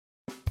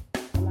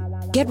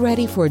Get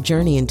ready for a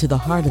journey into the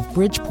heart of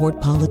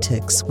Bridgeport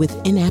politics with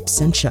In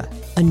Absentia,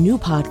 a new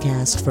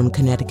podcast from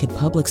Connecticut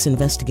Public's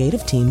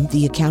investigative team,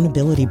 The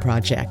Accountability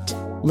Project.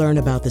 Learn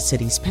about the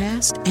city's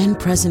past and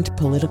present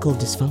political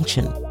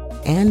dysfunction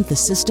and the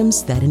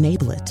systems that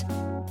enable it.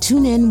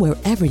 Tune in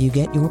wherever you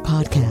get your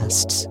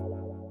podcasts.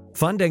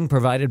 Funding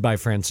provided by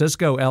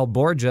Francisco L.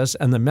 Borges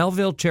and the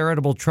Melville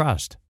Charitable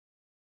Trust.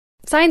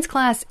 Science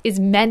class is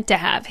meant to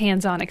have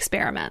hands-on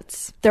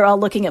experiments. They're all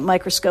looking at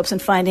microscopes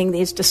and finding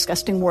these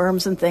disgusting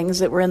worms and things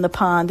that were in the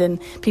pond,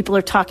 and people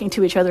are talking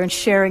to each other and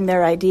sharing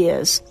their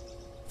ideas.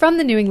 From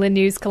the New England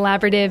News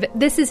Collaborative,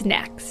 this is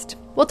Next.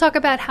 We'll talk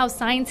about how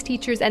science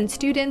teachers and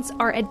students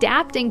are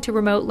adapting to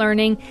remote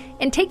learning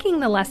and taking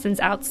the lessons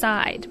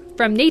outside,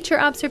 from nature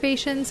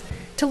observations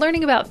to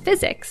learning about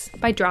physics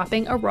by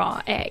dropping a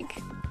raw egg.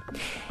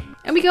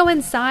 And we go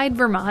inside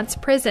Vermont's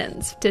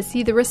prisons to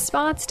see the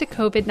response to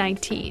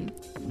COVID-19.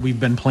 We've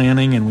been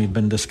planning and we've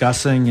been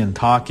discussing and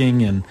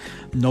talking, and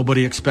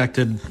nobody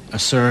expected a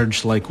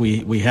surge like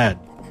we had.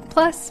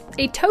 Plus,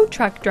 a tow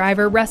truck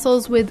driver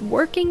wrestles with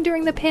working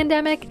during the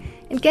pandemic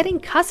and getting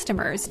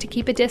customers to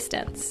keep a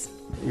distance.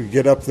 We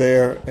get up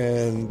there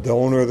and the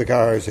owner of the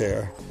car is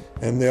there,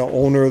 and the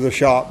owner of the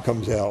shop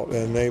comes out,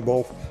 and they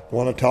both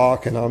want to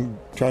talk, and I'm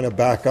trying to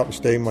back up and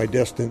stay my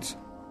distance.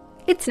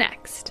 It's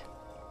Next.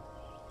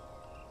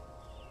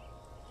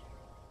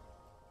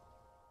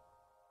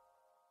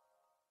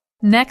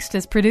 Next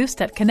is produced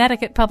at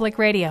Connecticut Public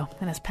Radio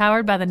and is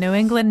powered by the New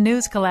England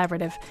News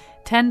Collaborative,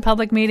 10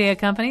 public media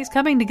companies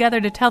coming together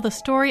to tell the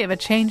story of a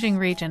changing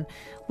region,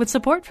 with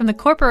support from the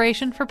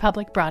Corporation for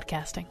Public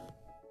Broadcasting.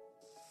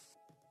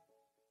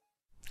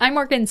 I'm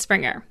Morgan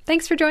Springer.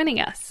 Thanks for joining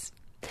us.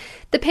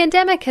 The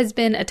pandemic has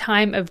been a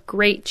time of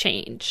great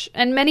change,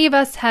 and many of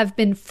us have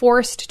been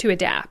forced to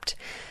adapt.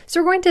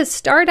 So we're going to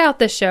start out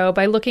the show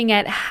by looking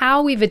at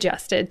how we've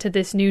adjusted to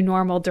this new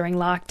normal during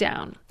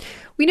lockdown.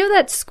 We know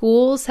that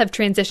schools have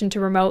transitioned to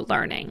remote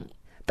learning,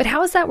 but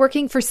how is that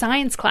working for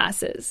science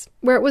classes,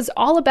 where it was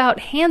all about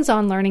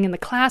hands-on learning in the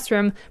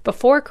classroom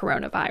before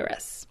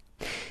coronavirus?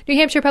 New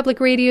Hampshire Public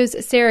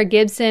Radio's Sarah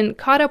Gibson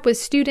caught up with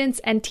students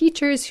and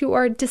teachers who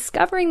are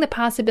discovering the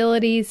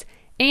possibilities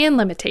and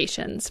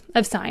limitations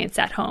of science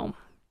at home.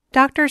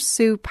 Dr.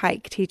 Sue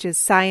Pike teaches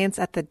science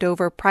at the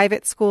Dover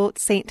Private School,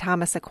 St.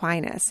 Thomas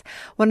Aquinas.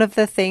 One of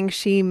the things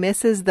she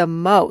misses the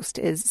most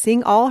is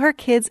seeing all her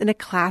kids in a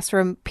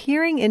classroom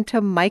peering into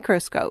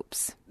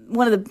microscopes.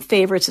 One of the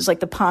favorites is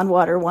like the pond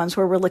water ones,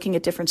 where we're looking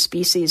at different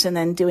species and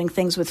then doing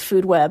things with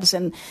food webs.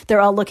 And they're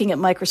all looking at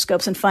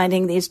microscopes and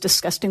finding these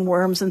disgusting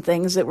worms and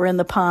things that were in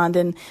the pond.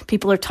 And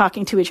people are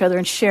talking to each other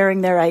and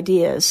sharing their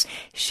ideas.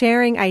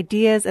 Sharing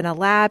ideas in a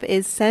lab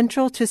is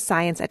central to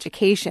science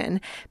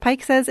education.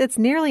 Pike says it's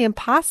nearly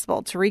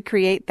impossible to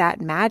recreate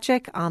that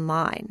magic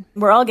online.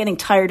 We're all getting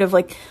tired of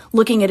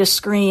looking at a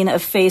screen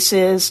of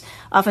faces,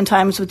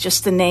 oftentimes with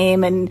just the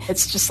name, and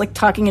it's just like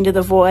talking into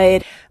the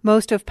void.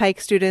 Most of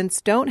Pike's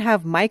students don't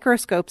have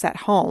microscopes at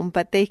home,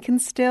 but they can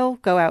still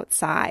go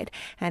outside.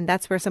 And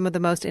that's where some of the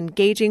most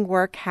engaging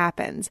work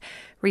happens.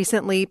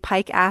 Recently,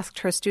 Pike asked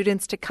her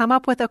students to come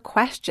up with a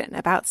question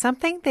about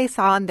something they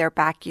saw in their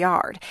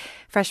backyard.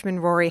 Freshman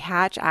Rory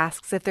Hatch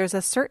asks if there's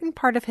a certain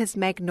part of his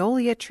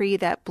magnolia tree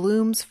that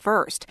blooms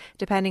first,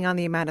 depending on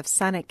the amount of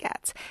sun it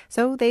gets.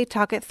 So they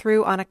talk it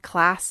through on a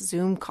class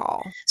Zoom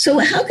call. So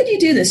how could you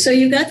do this? So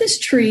you've got this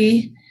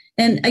tree,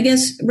 and I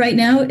guess right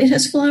now it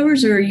has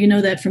flowers, or you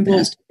know that from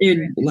past?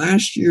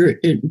 Last year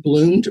it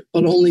bloomed,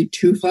 but only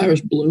 2 flowers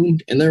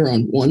bloomed, and they're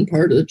on one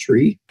part of the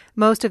tree.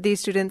 Most of these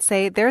students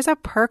say there's a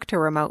perk to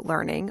remote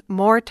learning,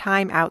 more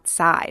time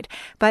outside.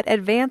 But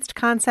advanced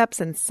concepts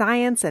in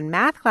science and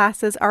math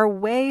classes are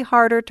way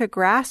harder to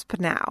grasp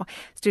now.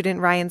 Student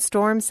Ryan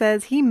Storm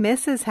says he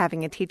misses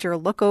having a teacher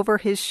look over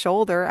his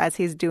shoulder as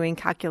he's doing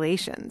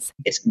calculations.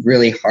 It's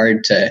really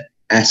hard to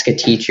ask a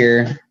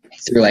teacher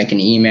through an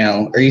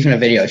email or even a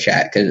video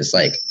chat, because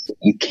it's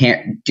you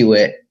can't do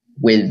it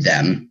with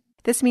them.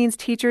 This means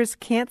teachers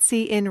can't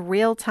see in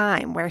real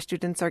time where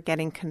students are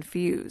getting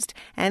confused,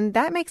 and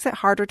that makes it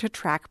harder to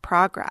track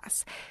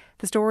progress.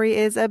 The story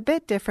is a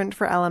bit different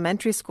for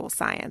elementary school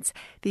science.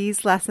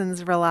 These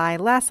lessons rely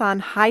less on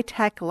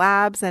high-tech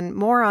labs and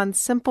more on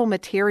simple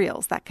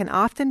materials that can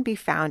often be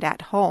found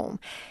at home.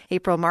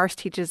 April Marsh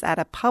teaches at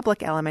a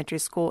public elementary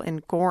school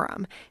in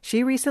Gorham.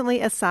 She recently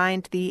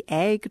assigned the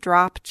Egg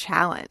Drop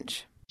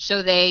Challenge.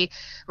 So they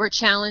were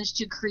challenged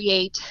to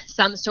create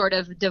some sort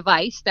of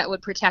device that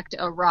would protect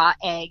a raw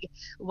egg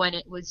when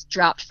it was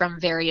dropped from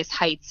various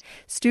heights.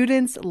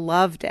 Students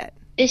loved it.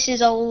 This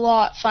is a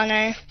lot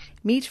funner.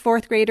 Meet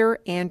fourth grader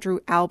Andrew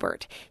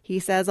Albert. He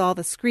says all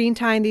the screen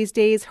time these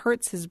days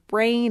hurts his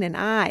brain and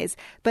eyes,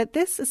 but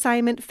this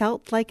assignment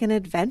felt like an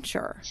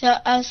adventure. So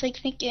I was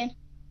thinking,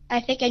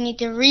 I think I need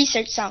to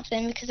research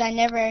something because I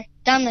never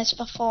done this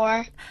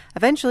before.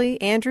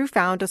 Eventually, Andrew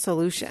found a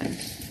solution.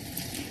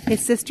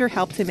 His sister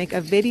helped him make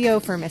a video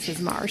for Mrs.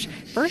 Marsh.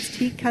 First,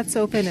 he cuts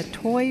open a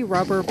toy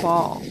rubber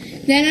ball.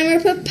 Then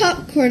I'm going to put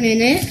popcorn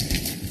in it.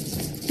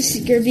 This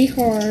is going to be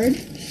hard.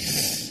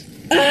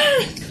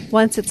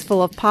 Once it's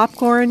full of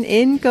popcorn,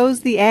 in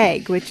goes the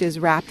egg, which is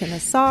wrapped in a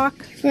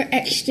sock. For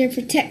extra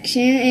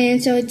protection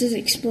and so it doesn't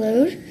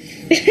explode.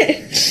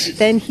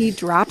 Then he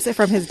drops it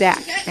from his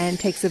deck and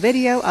takes a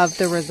video of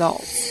the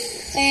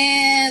results.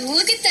 And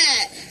look at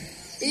that.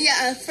 You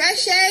got a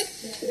fresh egg,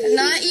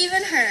 not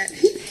even hurt.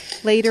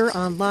 Later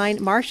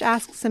online, Marsh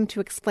asks him to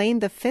explain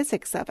the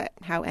physics of it,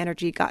 how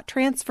energy got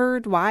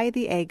transferred, why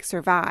the egg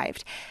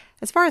survived.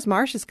 As far as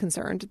Marsh is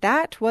concerned,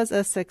 that was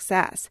a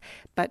success.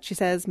 But she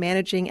says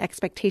managing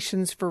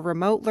expectations for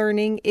remote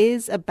learning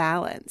is a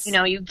balance. You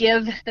know, you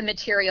give the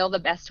material the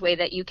best way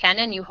that you can,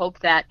 and you hope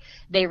that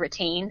they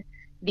retain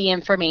the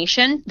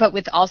information, but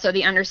with also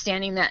the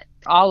understanding that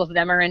all of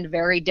them are in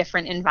very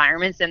different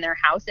environments in their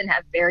house and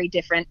have very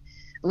different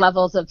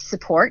levels of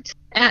support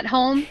at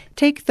home.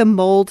 Take the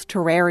mold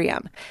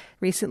terrarium.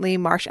 Recently,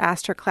 Marsh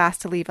asked her class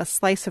to leave a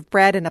slice of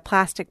bread in a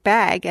plastic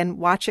bag and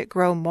watch it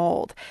grow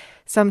mold.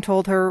 Some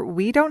told her,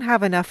 "We don't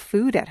have enough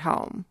food at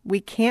home. We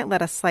can't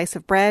let a slice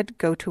of bread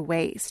go to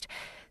waste."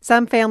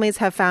 Some families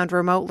have found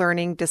remote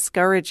learning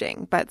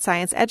discouraging, but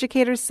science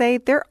educators say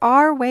there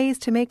are ways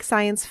to make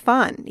science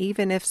fun,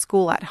 even if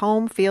school at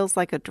home feels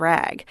like a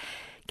drag.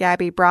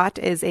 Gabby Brott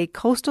is a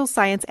coastal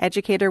science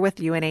educator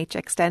with UNH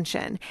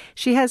Extension.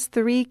 She has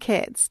 3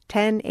 kids,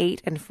 10,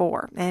 8, and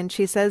 4, and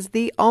she says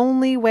the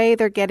only way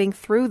they're getting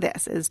through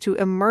this is to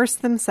immerse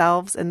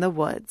themselves in the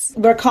woods.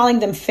 We're calling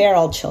them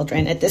feral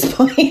children at this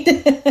point.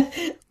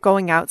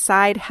 Going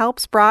outside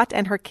helps Brott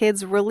and her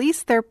kids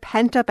release their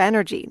pent-up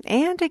energy,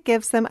 and it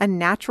gives them a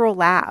natural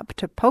lab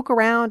to poke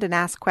around and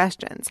ask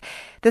questions.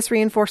 This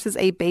reinforces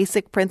a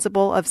basic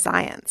principle of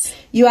science.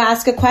 You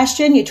ask a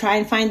question, you try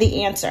and find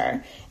the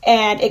answer.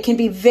 And it can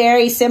be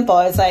very simple.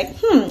 It's like,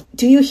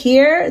 do you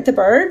hear the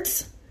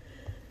birds?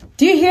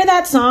 Do you hear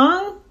that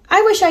song?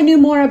 I wish I knew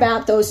more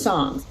about those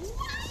songs.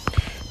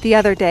 The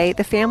other day,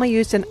 the family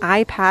used an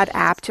iPad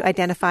app to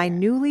identify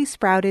newly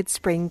sprouted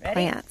spring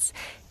plants.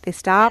 They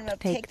stop,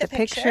 take the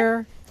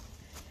picture.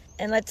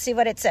 And let's see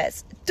what it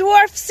says.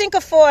 Dwarf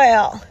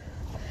cinquefoil.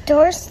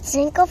 Dwarf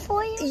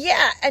cinquefoil?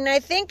 Yeah, and I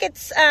think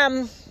it's,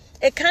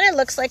 it kind of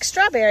looks like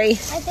strawberry.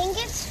 I think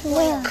it's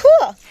swell.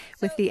 Cool.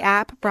 With the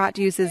app, Brott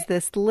uses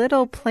this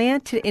little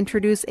plant to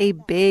introduce a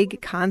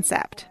big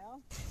concept.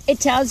 It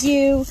tells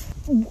you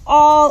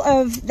all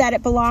of that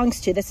it belongs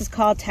to. This is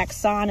called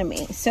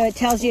taxonomy. So it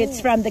tells you it's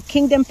from the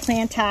kingdom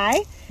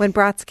Plantae. When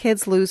Brott's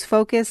kids lose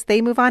focus,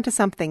 they move on to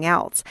something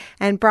else.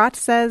 And Brott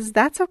says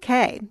that's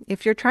okay.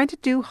 If you're trying to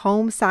do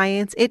home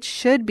science, it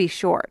should be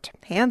short,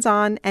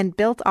 hands-on, and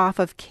built off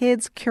of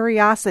kids'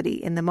 curiosity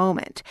in the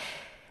moment.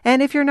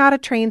 And if you're not a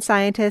trained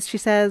scientist, she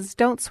says,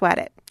 don't sweat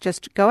it.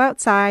 Just go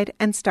outside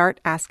and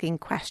start asking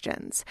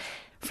questions.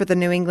 For the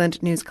New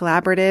England News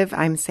Collaborative,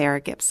 I'm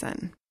Sarah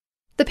Gibson.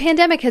 The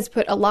pandemic has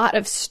put a lot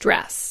of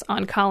stress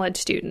on college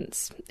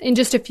students. In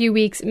just a few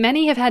weeks,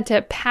 many have had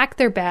to pack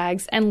their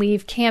bags and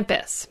leave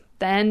campus,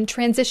 then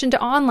transition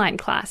to online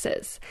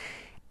classes.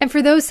 And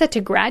for those set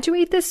to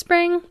graduate this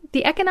spring,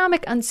 the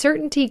economic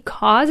uncertainty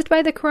caused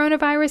by the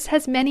coronavirus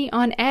has many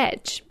on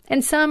edge,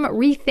 and some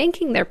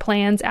rethinking their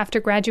plans after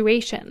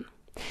graduation.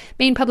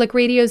 Maine Public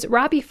Radio's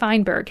Robbie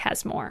Feinberg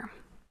has more.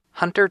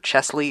 Hunter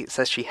Chesley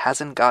says she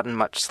hasn't gotten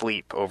much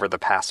sleep over the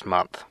past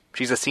month.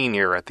 She's a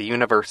senior at the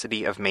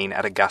University of Maine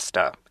at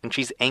Augusta, and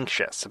she's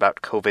anxious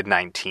about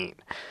COVID-19,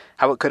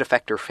 how it could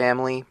affect her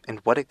family, and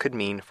what it could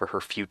mean for her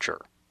future.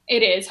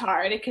 It is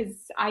hard because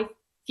I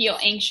feel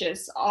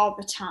anxious all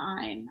the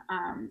time.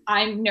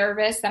 I'm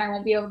nervous that I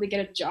won't be able to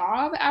get a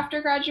job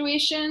after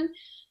graduation.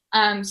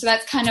 So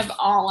that's kind of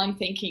all I'm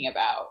thinking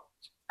about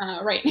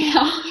right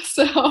now.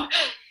 So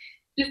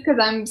just because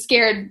I'm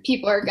scared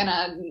people are going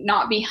to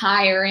not be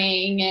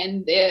hiring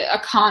and the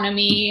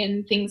economy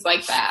and things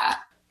like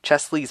that.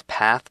 Chesley's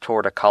path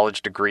toward a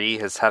college degree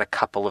has had a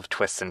couple of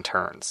twists and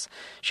turns.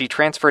 She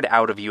transferred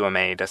out of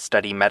UMA to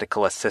study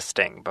medical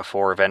assisting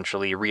before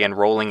eventually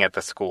re-enrolling at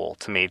the school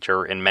to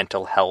major in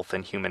mental health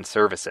and human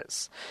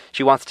services.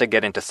 She wants to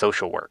get into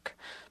social work.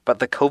 But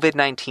the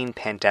COVID-19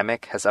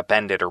 pandemic has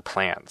upended her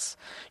plans.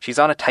 She's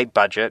on a tight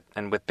budget,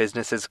 and with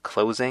businesses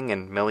closing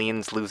and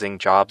millions losing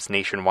jobs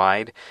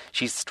nationwide,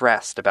 she's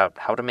stressed about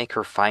how to make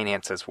her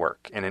finances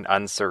work in an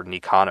uncertain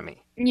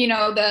economy. You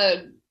know,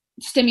 the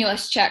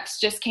stimulus checks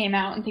just came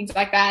out and things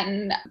like that.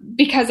 And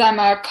because I'm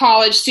a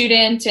college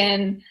student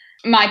and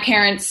my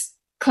parents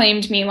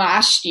claimed me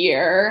last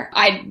year,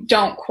 I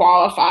don't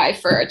qualify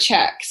for a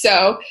check.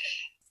 So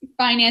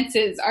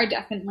finances are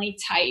definitely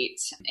tight,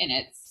 and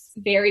it's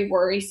very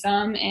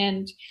worrisome,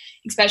 and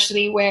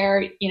especially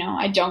where, you know,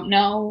 I don't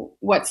know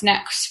what's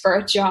next for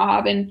a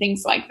job and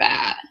things like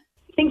that.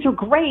 Things were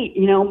great.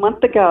 You know, a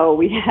month ago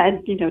we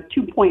had,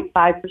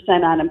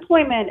 2.5%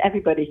 unemployment.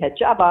 Everybody had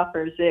job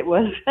offers. It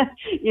was,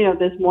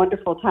 this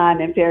wonderful time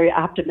and very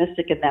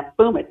optimistic. And then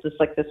boom, it's just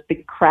like this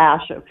big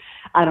crash of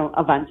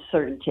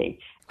uncertainty.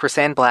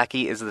 KrisAnne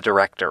Blackie is the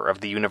director of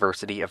the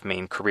University of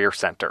Maine Career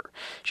Center.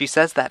 She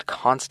says that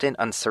constant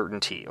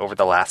uncertainty over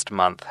the last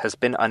month has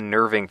been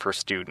unnerving for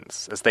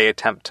students as they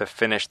attempt to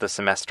finish the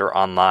semester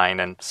online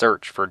and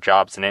search for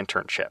jobs and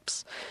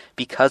internships.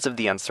 Because of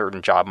the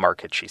uncertain job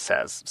market, she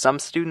says, some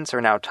students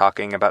are now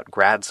talking about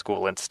grad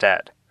school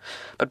instead.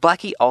 But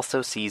Blackie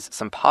also sees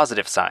some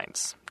positive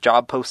signs.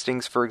 Job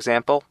postings, for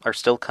example, are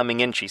still coming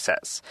in, she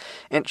says.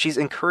 And she's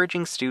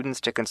encouraging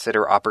students to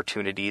consider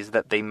opportunities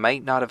that they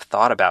might not have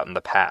thought about in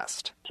the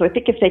past. So I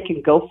think if they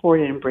can go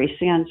forward and embrace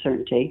the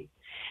uncertainty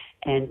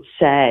and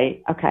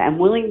say, okay, I'm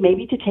willing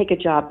maybe to take a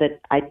job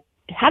that I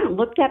hadn't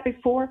looked at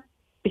before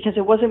because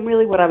it wasn't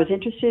really what I was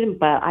interested in,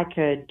 but I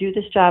could do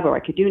this job, or I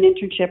could do an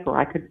internship, or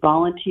I could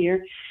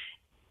volunteer,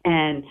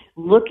 and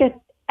look at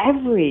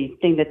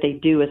everything that they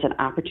do as an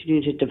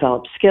opportunity to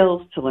develop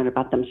skills, to learn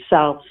about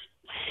themselves.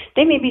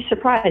 They may be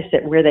surprised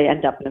at where they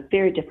end up in a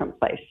very different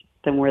place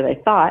than where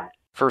they thought.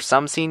 For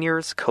some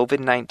seniors,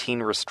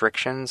 COVID-19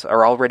 restrictions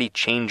are already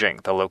changing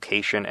the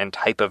location and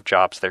type of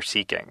jobs they're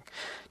seeking.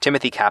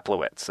 Timothy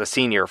Kaplowitz, a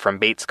senior from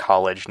Bates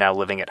College now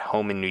living at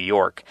home in New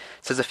York,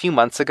 says a few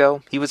months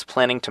ago he was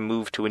planning to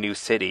move to a new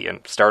city and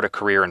start a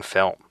career in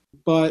film.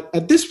 But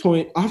at this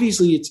point,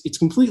 obviously, it's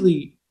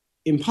completely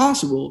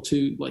impossible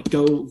to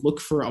go look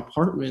for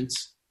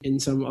apartments in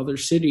some other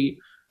city.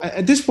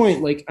 At this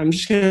point, I'm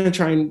just going to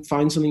try and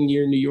find something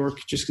near New York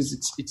just because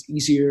it's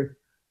easier,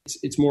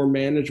 it's more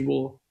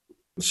manageable.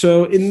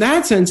 So in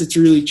that sense, it's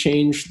really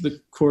changed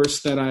the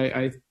course that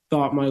I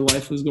thought my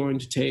life was going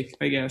to take,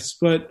 I guess.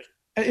 But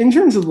in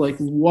terms of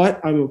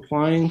what I'm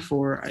applying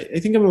for, I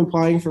think I'm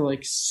applying for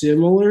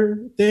similar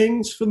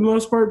things for the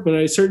most part, but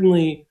I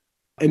certainly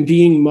am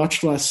being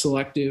much less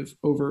selective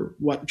over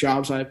what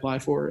jobs I apply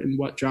for and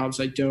what jobs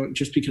I don't,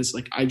 just because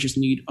I just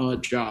need a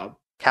job.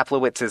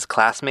 Kaplowitz's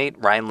classmate,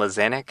 Ryan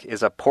Lazanik,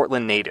 is a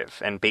Portland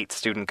native and Bates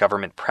Student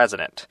Government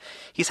president.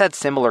 He's had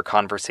similar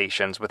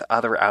conversations with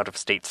other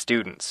out-of-state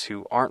students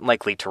who aren't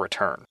likely to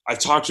return. I've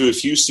talked to a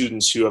few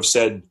students who have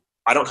said,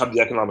 I don't have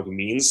the economic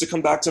means to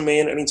come back to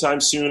Maine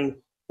anytime soon,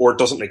 or it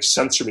doesn't make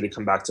sense for me to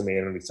come back to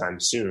Maine anytime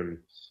soon.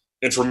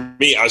 And for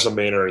me as a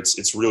Mainer,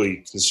 it's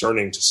really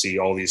concerning to see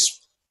all these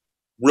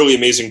really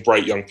amazing,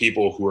 bright young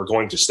people who are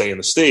going to stay in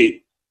the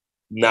state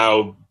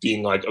now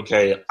being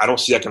okay, I don't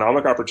see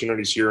economic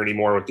opportunities here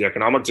anymore with the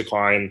economic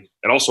decline,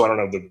 and also I don't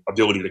have the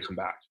ability to come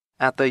back.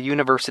 At the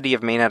University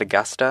of Maine at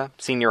Augusta,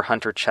 senior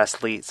Hunter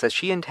Chesley says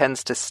she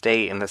intends to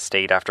stay in the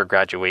state after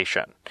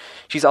graduation.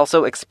 She's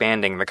also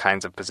expanding the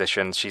kinds of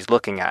positions she's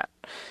looking at.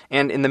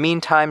 And in the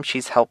meantime,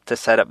 she's helped to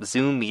set up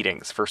Zoom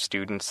meetings for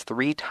students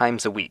 3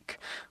 times a week,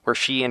 where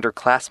she and her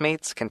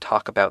classmates can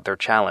talk about their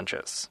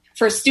challenges.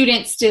 For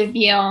students to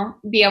be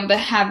able to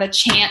have a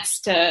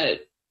chance to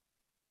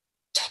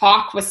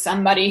talk with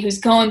somebody who's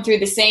going through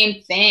the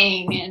same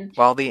thing. And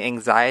while the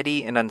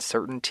anxiety and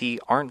uncertainty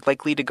aren't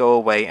likely to go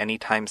away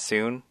anytime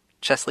soon,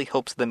 Chesley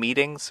hopes the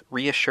meetings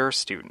reassure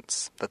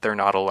students that they're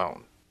not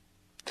alone.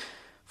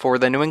 For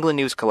the New England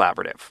News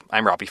Collaborative,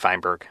 I'm Robbie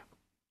Feinberg.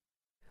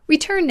 We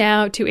turn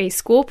now to a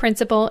school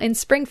principal in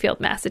Springfield,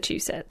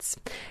 Massachusetts.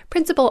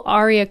 Principal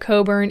Aria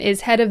Coburn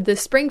is head of the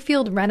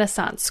Springfield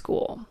Renaissance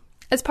School.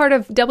 As part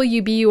of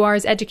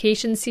WBUR's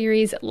education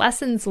series,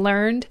 Lessons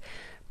Learned,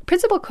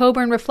 Principal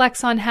Coburn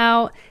reflects on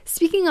how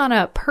speaking on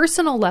a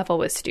personal level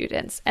with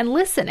students and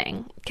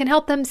listening can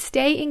help them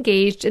stay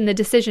engaged in the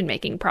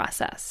decision-making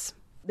process.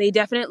 They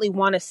definitely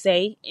want to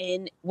say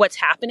in what's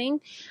happening.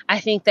 I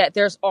think that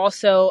there's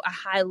also a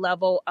high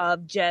level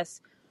of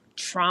just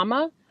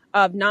trauma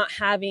of not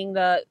having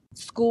the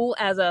school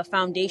as a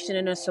foundation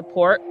and a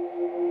support.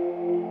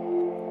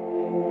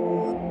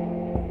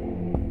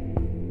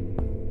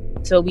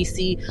 So we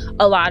see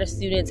a lot of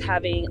students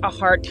having a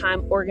hard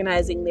time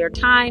organizing their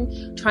time,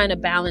 trying to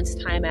balance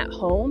time at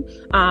home,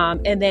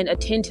 and then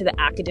attend to the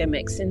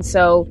academics. And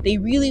so they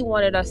really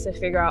wanted us to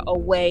figure out a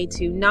way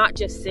to not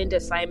just send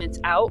assignments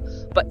out,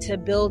 but to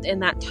build in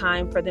that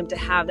time for them to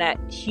have that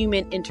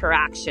human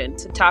interaction,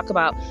 to talk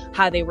about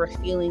how they were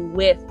feeling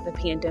with the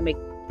pandemic.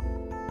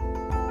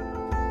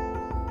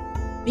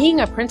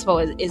 Being a principal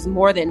is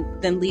more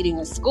than leading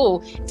a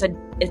school.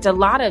 It's a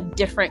lot of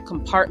different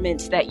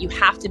compartments that you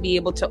have to be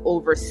able to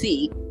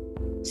oversee.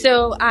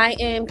 So I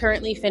am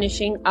currently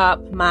finishing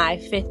up my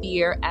 5th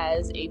year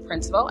as a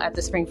principal at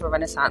the Springfield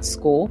Renaissance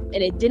School.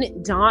 And it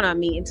didn't dawn on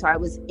me until I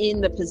was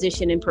in the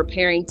position and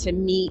preparing to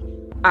meet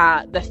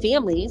the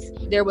families.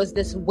 There was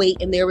this weight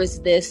and there was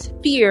this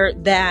fear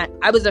that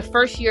I was a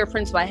first-year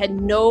principal. I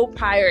had no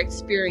prior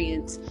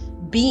experience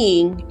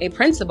being a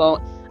principal.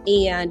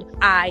 And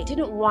I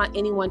didn't want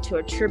anyone to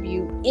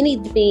attribute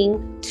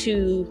anything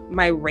to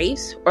my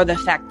race or the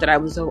fact that I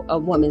was a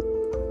woman.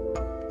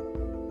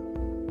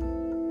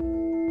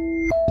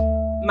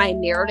 My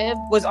narrative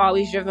was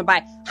always driven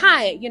by,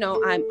 hi,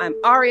 I'm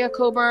Aria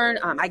Coburn.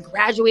 I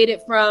graduated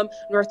from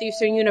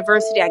Northeastern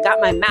University. I got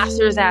my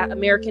master's at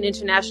American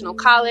International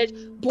College,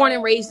 born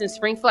and raised in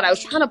Springfield. I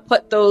was trying to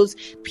put those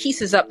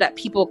pieces up that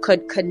people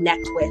could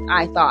connect with,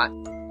 I thought.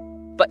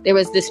 but there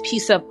was this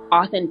piece of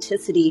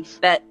authenticity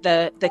that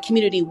the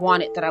community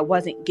wanted that I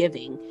wasn't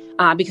giving,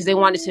 because they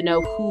wanted to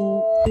know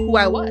who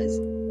I was.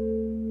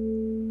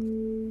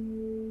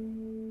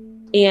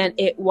 And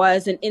it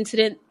was an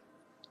incident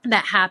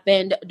that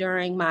happened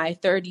during my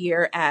third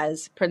year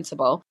as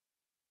principal.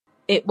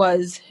 It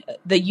was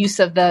the use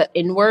of the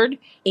N-word,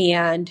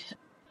 and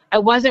I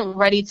wasn't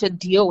ready to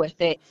deal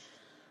with it.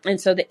 And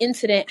so the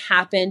incident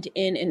happened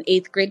in an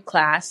 8th grade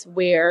class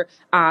where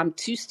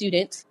 2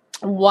 students,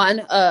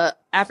 one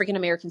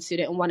African-American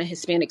student and one a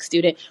Hispanic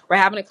student, were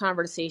having a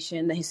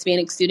conversation. The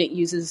Hispanic student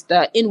uses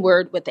the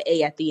N-word with the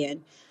A at the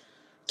end.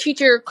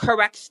 Teacher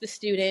corrects the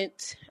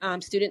student.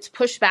 Students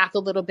push back a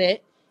little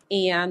bit,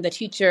 and the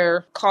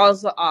teacher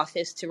calls the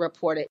office to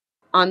report it.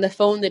 On the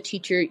phone, the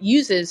teacher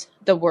uses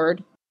the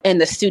word, and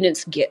the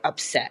students get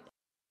upset.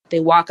 They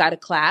walk out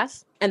of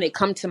class, and they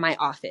come to my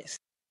office.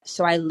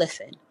 So I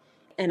listen,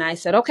 and I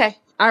said, okay,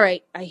 all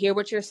right, I hear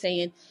what you're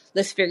saying.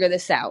 Let's figure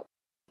this out.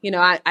 You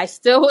know, I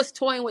still was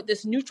toying with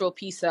this neutral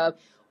piece of,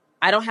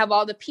 I don't have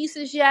all the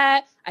pieces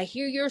yet. I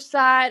hear your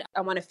side.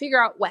 I want to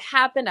figure out what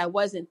happened. I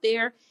wasn't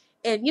there.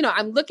 And, you know,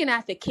 I'm looking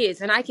at the kids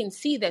and I can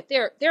see that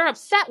they're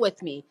upset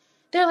with me.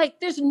 They're like,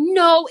 there's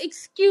no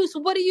excuse.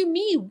 What do you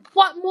mean?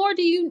 What more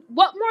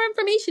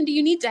information do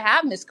you need to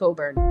have, Ms.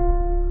 Coburn?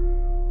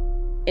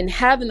 In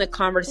having the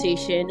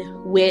conversation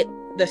with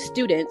the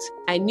students,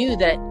 I knew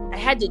that I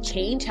had to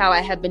change how I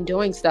had been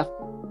doing stuff.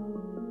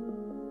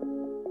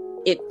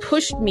 It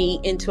pushed me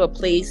into a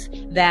place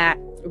that,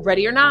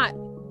 ready or not,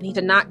 I need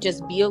to not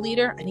just be a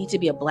leader, I need to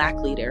be a Black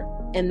leader.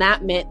 And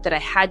that meant that I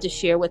had to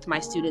share with my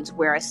students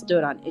where I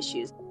stood on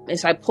issues. And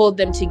so I pulled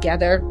them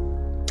together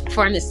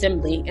for an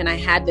assembly, and I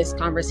had this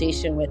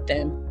conversation with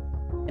them.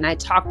 And I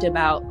talked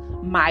about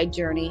my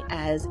journey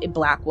as a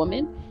Black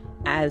woman,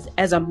 as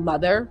a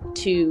mother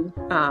to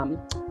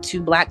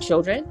Black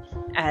children,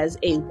 as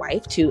a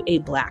wife to a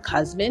Black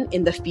husband,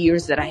 and the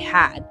fears that I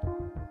had.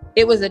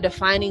 It was a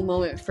defining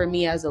moment for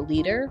me as a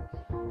leader,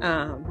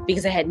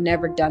 because I had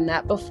never done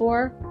that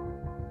before.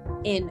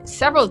 And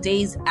several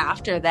days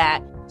after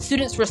that,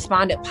 students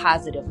responded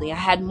positively. I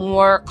had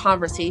more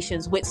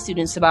conversations with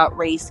students about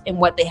race and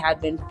what they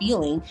had been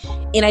feeling.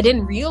 And I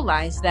didn't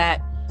realize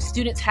that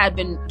students had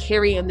been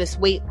carrying this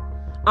weight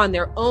on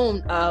their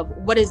own of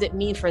what does it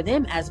mean for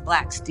them as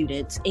Black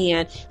students,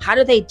 and how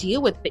do they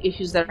deal with the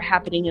issues that are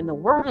happening in the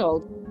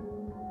world.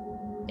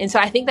 And so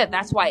I think that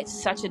that's why it's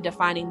such a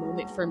defining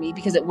moment for me,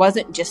 because it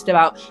wasn't just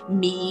about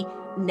me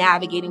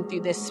navigating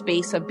through this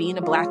space of being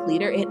a Black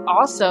leader. It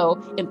also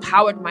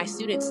empowered my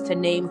students to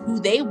name who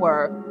they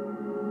were.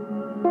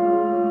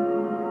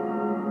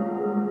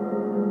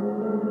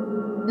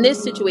 In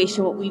this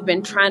situation, what we've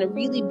been trying to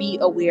really be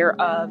aware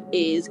of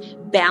is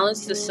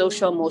balance the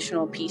social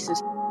emotional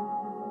pieces.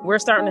 We're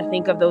starting to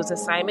think of those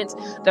assignments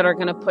that are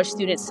going to push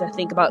students to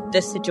think about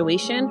this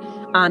situation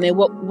and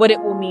what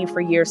it will mean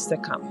for years to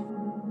come.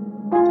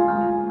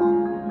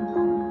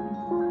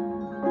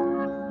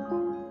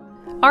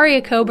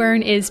 Aria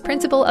Coburn is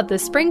principal of the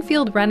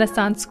Springfield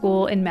Renaissance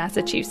School in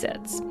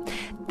Massachusetts.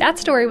 That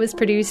story was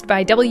produced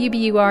by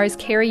WBUR's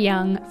Carrie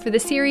Young for the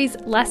series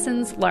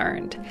Lessons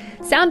Learned.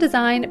 Sound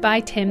design by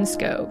Tim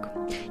Skog.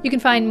 You can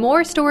find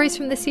more stories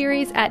from the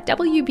series at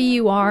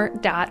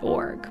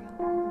WBUR.org.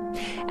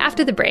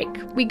 After the break,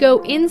 we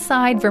go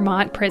inside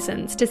Vermont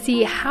prisons to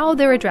see how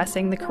they're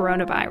addressing the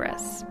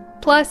coronavirus.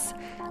 Plus,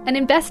 an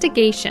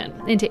investigation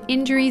into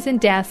injuries and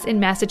deaths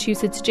in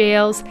Massachusetts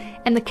jails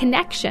and the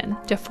connection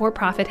to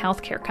for-profit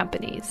healthcare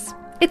companies.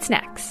 It's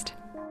next.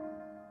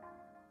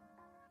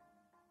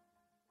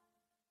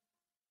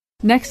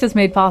 Next is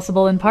made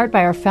possible in part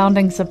by our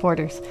founding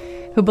supporters,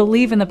 who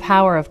believe in the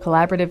power of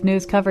collaborative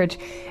news coverage,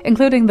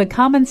 including the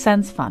Common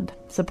Sense Fund,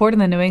 supporting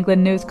the New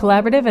England News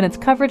Collaborative and its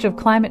coverage of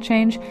climate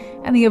change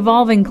and the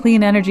evolving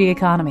clean energy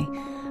economy.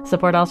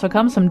 Support also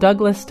comes from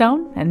Douglas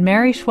Stone and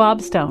Mary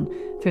Schwab Stone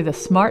through the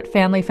Smart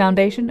Family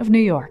Foundation of New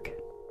York.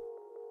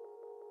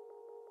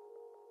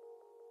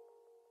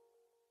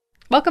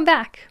 Welcome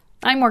back.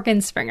 I'm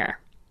Morgan Springer.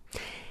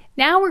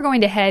 Now we're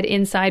going to head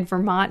inside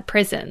Vermont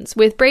prisons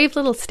with Brave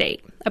Little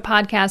State, a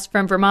podcast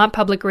from Vermont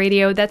Public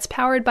Radio that's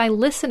powered by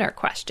listener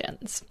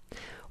questions.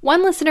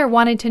 One listener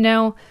wanted to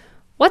know,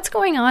 what's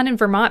going on in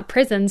Vermont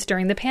prisons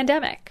during the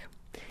pandemic?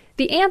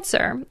 The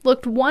answer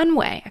looked one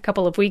way a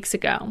couple of weeks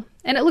ago,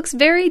 and it looks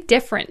very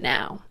different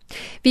now.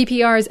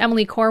 VPR's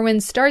Emily Corwin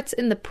starts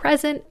in the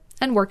present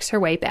and works her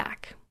way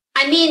back.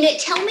 I mean,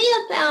 tell me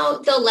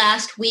about the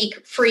last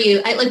week for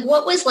you.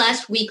 What was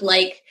last week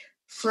like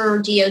for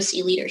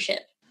DOC leadership?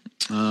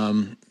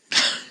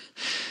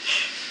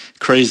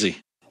 Crazy.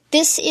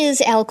 This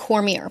is Al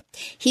Cormier.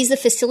 He's the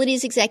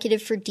facilities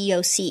executive for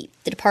DOC,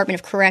 the Department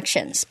of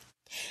Corrections.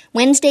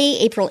 Wednesday,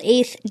 April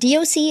 8th,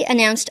 DOC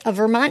announced a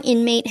Vermont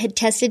inmate had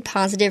tested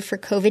positive for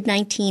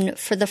COVID-19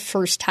 for the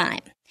first time.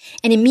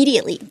 And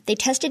immediately, they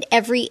tested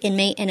every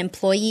inmate and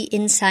employee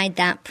inside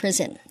that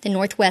prison, the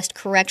Northwest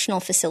Correctional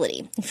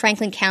Facility in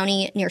Franklin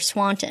County near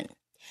Swanton.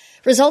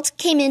 Results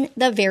came in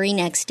the very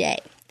next day.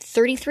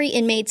 33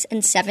 inmates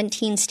and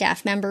 17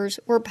 staff members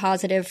were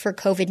positive for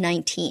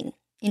COVID-19.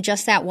 in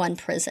just that one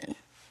prison.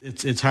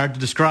 It's hard to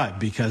describe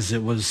because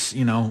it was,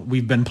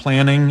 we've been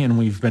planning and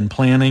we've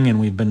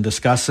been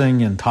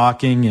discussing and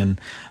talking,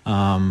 and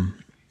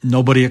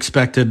nobody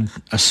expected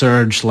a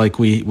surge like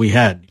we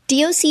had.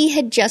 DOC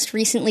had just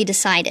recently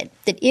decided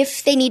that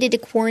if they needed to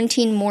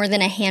quarantine more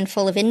than a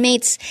handful of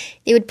inmates,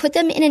 they would put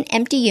them in an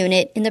empty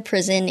unit in the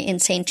prison in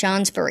St.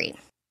 Johnsbury.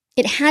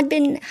 It had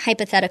been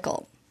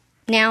hypothetical.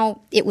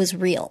 Now it was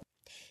real.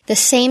 The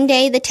same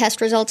day the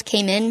test results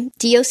came in,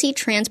 DOC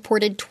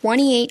transported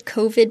 28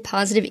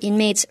 COVID-positive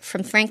inmates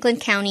from Franklin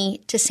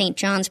County to St.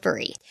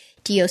 Johnsbury.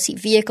 DOC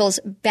vehicles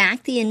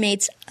backed the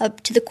inmates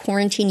up to the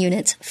quarantine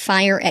unit's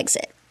fire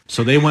exit.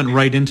 So they went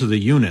right into the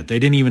unit. They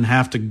didn't even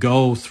have to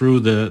go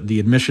through the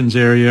admissions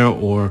area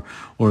or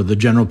the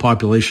general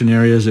population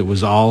areas. It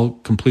was all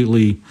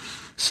completely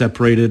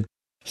separated.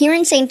 Here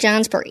in St.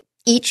 Johnsbury,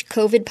 each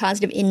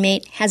COVID-positive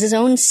inmate has his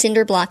own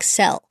cinder block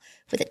cell,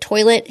 with a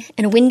toilet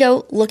and a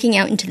window looking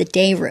out into the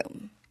day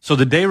room. So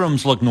the day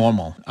rooms look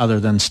normal, other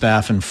than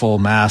staff in full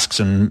masks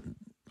and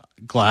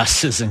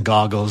glasses and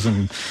goggles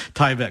and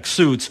Tyvek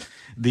suits.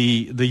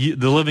 The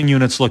living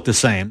units look the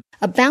same.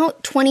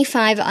 About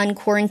 25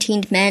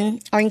 unquarantined men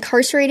are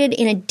incarcerated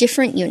in a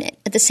different unit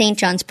at the St.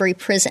 Johnsbury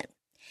prison.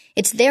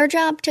 It's their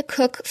job to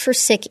cook for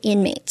sick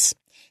inmates.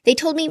 They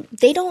told me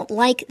they don't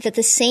like that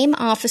the same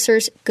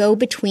officers go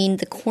between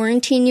the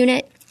quarantine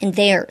unit and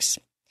theirs.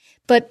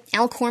 But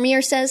Al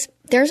Cormier says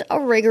there's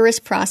a rigorous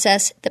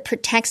process that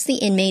protects the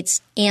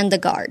inmates and the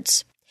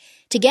guards.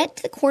 To get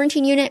to the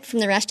quarantine unit from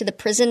the rest of the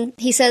prison,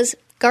 he says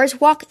guards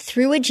walk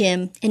through a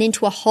gym and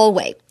into a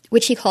hallway,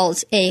 which he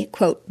calls a,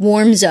 quote,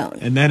 warm zone.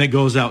 And then it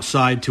goes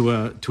outside to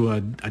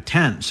a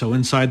tent. So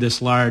inside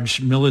this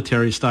large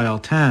military-style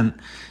tent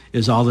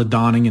is all the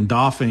donning and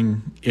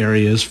doffing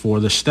areas for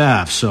the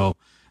staff. So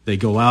they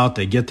go out,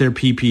 they get their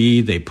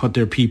PPE, they put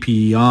their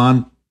PPE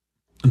on,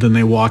 and then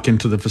they walk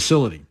into the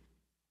facility.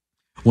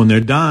 When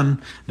they're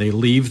done, they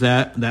leave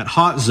that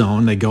hot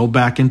zone. They go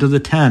back into the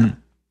tent.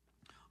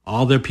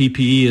 All their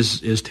PPE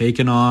is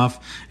taken off.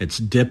 It's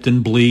dipped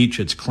in bleach.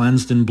 It's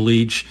cleansed in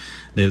bleach.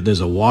 There's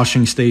a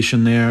washing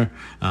station there.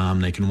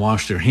 They can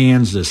wash their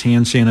hands. There's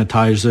hand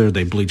sanitizer.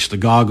 They bleach the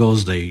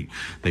goggles. They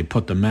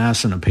put the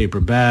mask in a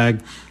paper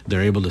bag.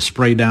 They're able to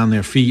spray down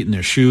their feet and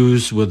their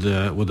shoes with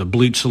a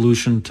bleach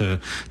solution to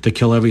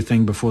kill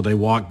everything before they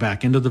walk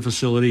back into the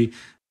facility.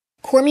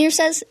 Cormier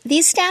says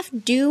these staff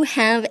do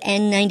have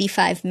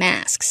N95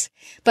 masks,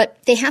 but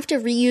they have to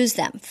reuse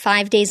them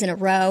 5 days in a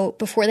row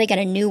before they get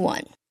a new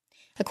one.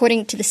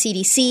 According to the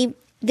CDC,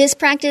 this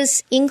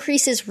practice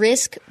increases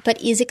risk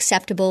but is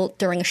acceptable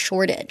during a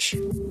shortage.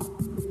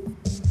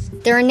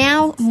 There are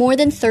now more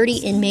than 30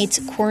 inmates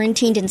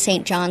quarantined in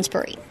St.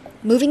 Johnsbury.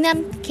 Moving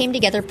them came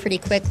together pretty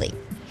quickly.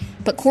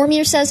 But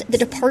Cormier says the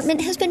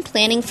department has been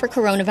planning for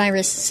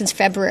coronavirus since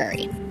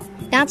February.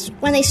 That's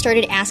when they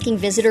started asking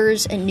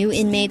visitors and new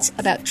inmates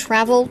about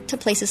travel to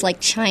places like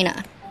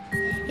China.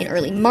 In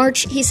early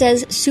March, he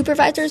says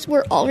supervisors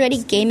were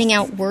already gaming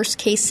out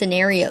worst-case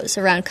scenarios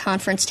around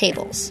conference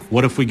tables.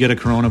 What if we get a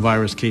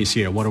coronavirus case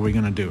here? What are we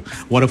going to do?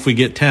 What if we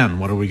get 10?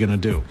 What are we going to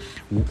do?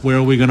 Where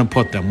are we going to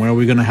put them? Where are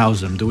we going to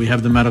house them? Do we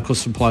have the medical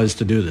supplies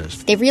to do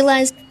this? They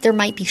realized there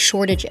might be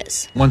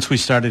shortages. Once we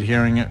started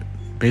hearing it,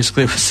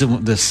 basically, it was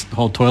this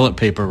whole toilet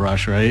paper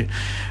rush, right?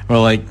 We're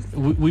like,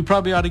 we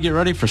probably ought to get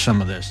ready for some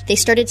of this. They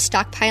started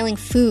stockpiling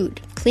food,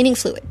 cleaning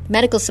fluid,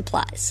 medical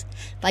supplies.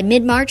 By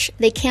mid-March,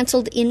 they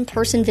canceled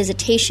in-person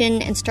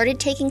visitation and started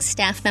taking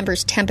staff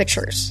members'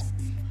 temperatures.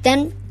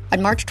 Then,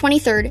 on March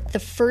 23rd, the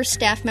first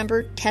staff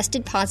member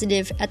tested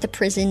positive at the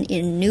prison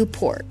in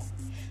Newport.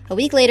 A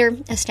week later,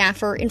 a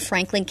staffer in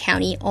Franklin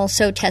County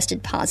also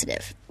tested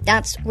positive.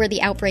 That's where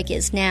the outbreak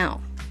is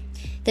now.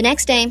 The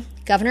next day,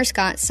 Governor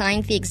Scott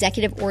signed the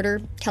executive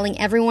order telling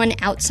everyone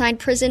outside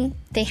prison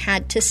they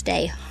had to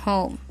stay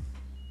home.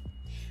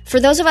 For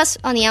those of us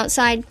on the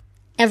outside,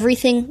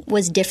 everything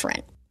was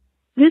different.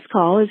 This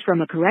call is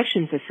from a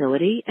correction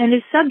facility and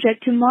is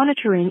subject to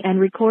monitoring and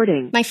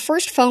recording. My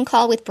first phone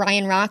call with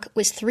Brian Rock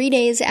was 3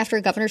 days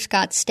after Governor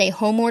Scott's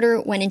stay-home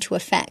order went into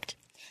effect.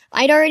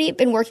 I'd already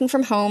been working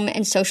from home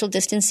and social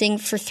distancing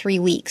for 3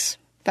 weeks.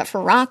 But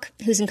for Rock,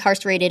 who's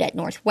incarcerated at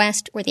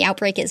Northwest, where the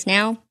outbreak is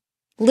now,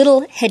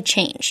 little had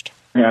changed.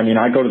 I mean,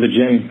 I go to the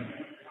gym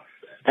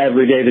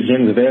every day. The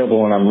gym's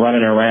available, and I'm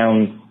running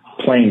around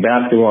playing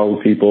basketball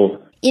with people.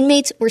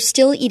 Inmates were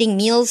still eating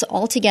meals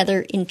all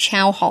together in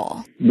Chow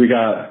Hall. We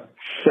got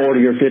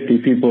 40 or 50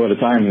 people at a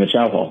time in the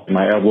Chow Hall.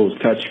 My elbows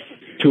touch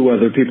 2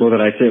 other people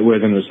that I sit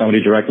with, and there's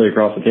somebody directly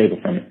across the table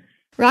from me.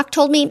 Rock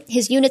told me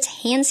his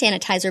unit's hand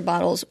sanitizer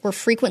bottles were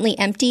frequently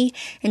empty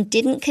and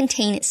didn't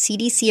contain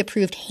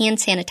CDC-approved hand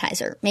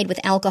sanitizer made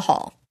with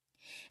alcohol.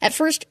 At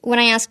first, when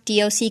I asked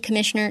DOC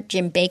Commissioner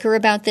Jim Baker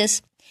about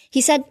this,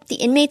 he said the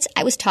inmates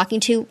I was talking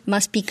to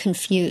must be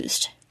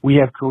confused. We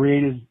have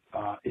created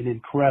an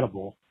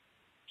incredible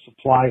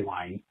supply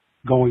line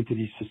going to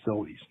these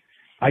facilities.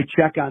 I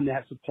check on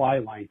that supply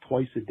line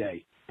twice a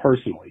day,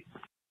 personally.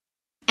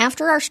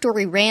 After our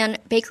story ran,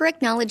 Baker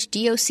acknowledged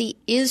DOC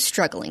is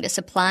struggling to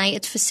supply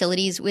its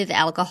facilities with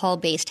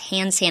alcohol-based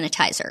hand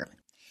sanitizer.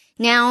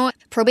 Now,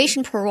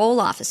 probation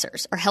parole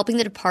officers are helping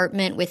the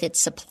department with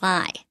its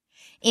supply.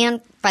 And,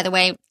 by the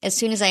way, as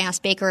soon as I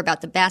asked Baker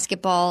about the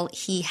basketball,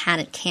 he had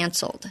it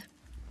canceled.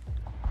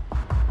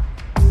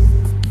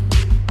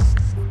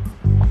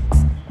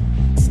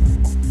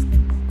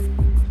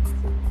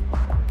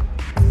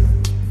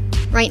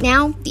 Right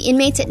now, the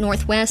inmates at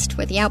Northwest,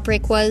 where the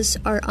outbreak was,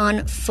 are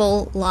on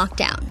full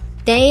lockdown.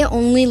 They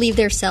only leave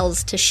their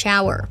cells to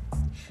shower.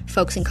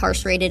 Folks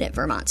incarcerated at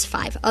Vermont's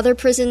 5 other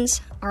prisons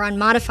are on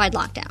modified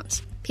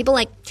lockdowns. People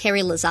like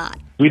Terry Lazat.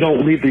 We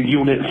don't leave the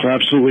unit for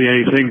absolutely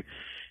anything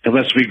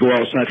unless we go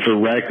outside for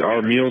rec.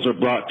 Our meals are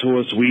brought to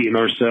us. We eat in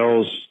our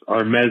cells.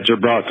 Our meds are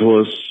brought to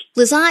us.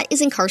 Lazat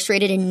is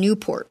incarcerated in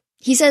Newport.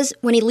 He says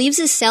when he leaves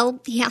his cell,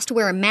 he has to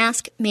wear a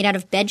mask made out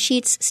of bed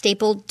sheets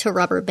stapled to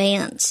rubber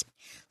bands.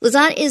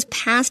 Lazat is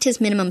past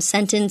his minimum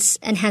sentence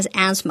and has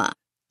asthma.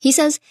 He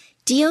says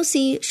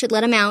DOC should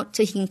let him out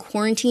so he can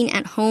quarantine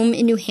at home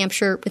in New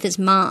Hampshire with his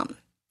mom.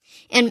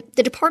 And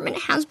the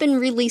department has been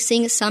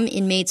releasing some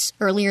inmates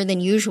earlier than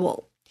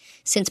usual.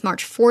 Since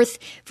March 4th,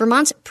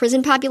 Vermont's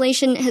prison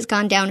population has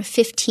gone down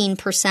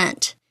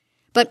 15%.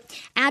 But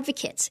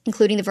advocates,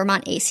 including the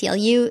Vermont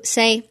ACLU,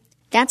 say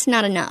that's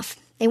not enough.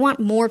 They want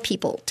more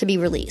people to be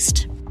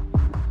released.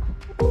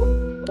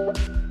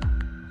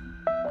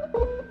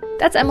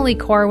 That's Emily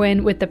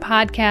Corwin with the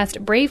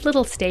podcast Brave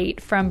Little State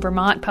from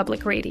Vermont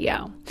Public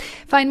Radio.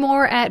 Find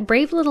more at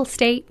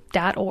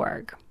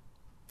bravelittlestate.org.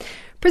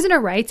 Prisoner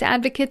rights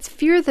advocates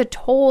fear the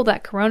toll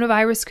that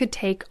coronavirus could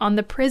take on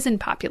the prison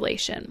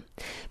population.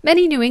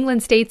 Many New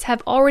England states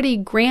have already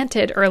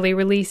granted early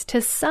release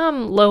to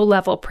some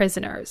low-level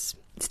prisoners.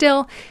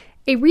 Still,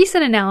 a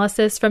recent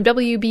analysis from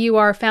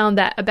WBUR found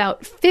that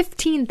about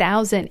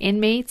 15,000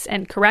 inmates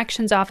and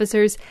corrections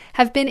officers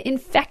have been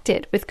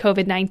infected with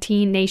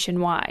COVID-19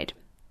 nationwide.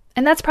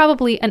 And that's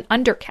probably an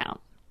undercount.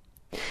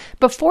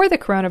 Before the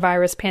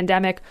coronavirus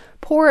pandemic,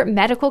 poor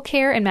medical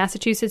care in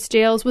Massachusetts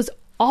jails was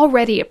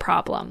already a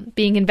problem,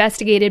 being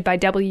investigated by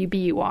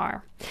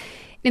WBUR.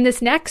 In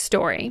this next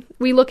story,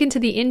 we look into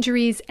the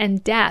injuries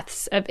and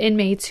deaths of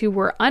inmates who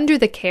were under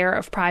the care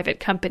of private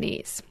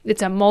companies.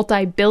 It's a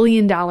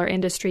multi-billion-dollar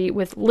industry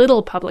with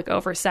little public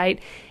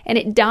oversight, and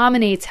it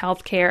dominates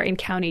healthcare in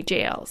county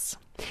jails.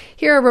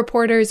 Here are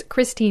reporters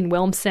Christine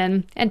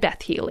Wilmson and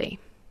Beth Healy.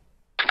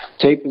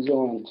 Tape is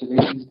on.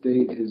 Today's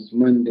date is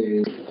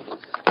Monday,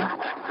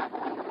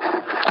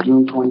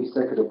 June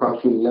 22nd,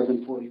 approximately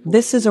 11:44.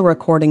 This is a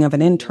recording of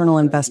an internal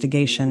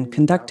investigation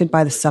conducted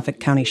by the Suffolk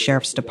County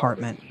Sheriff's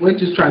Department. We're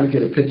just trying to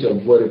get a picture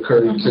of what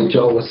occurred since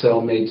y'all were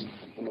cellmates.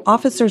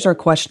 Officers are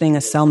questioning a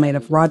cellmate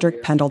of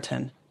Roderick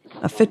Pendleton,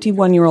 a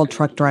 51-year-old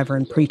truck driver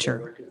and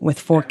preacher with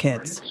 4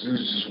 kids. He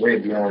was just way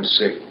beyond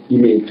sick. You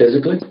mean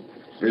physically?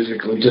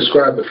 Physically.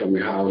 Describe it for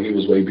me, how he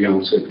was way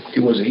beyond sick.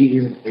 He wasn't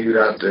eating. He would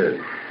have to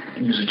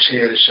use a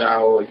chair to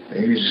shower.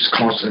 And he was just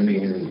constantly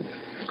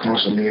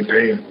in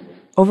pain.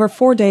 Over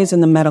 4 days in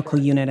the medical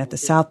unit at the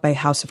South Bay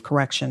House of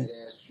Correction,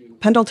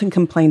 Pendleton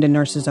complained to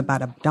nurses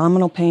about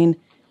abdominal pain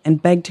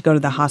and begged to go to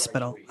the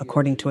hospital,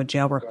 according to a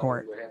jail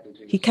report.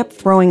 He kept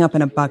throwing up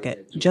in a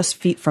bucket just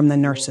feet from the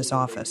nurse's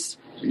office.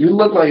 You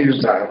look like you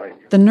was dying.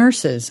 The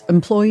nurses,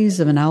 employees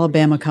of an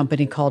Alabama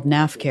company called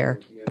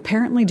NAFCare,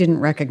 apparently didn't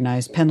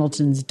recognize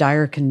Pendleton's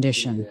dire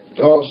condition.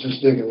 I was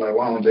just thinking, like,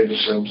 why don't they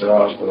just send him to the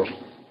hospital?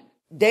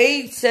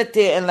 They sat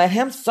there and let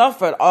him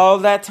suffer all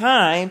that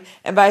time,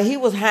 and by he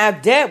was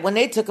half dead when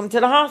they took him to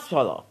the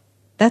hospital.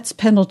 That's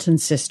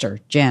Pendleton's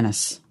sister,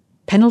 Janice.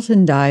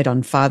 Pendleton died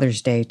on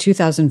Father's Day,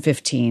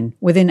 2015,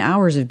 within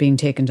hours of being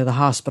taken to the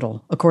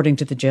hospital, according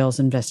to the jail's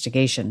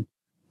investigation.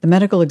 The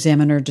medical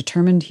examiner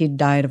determined he'd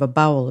died of a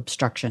bowel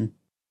obstruction.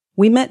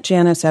 We met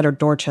Janice at her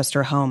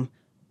Dorchester home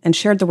and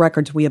shared the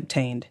records we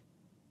obtained.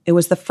 It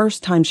was the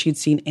first time she'd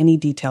seen any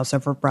details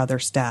of her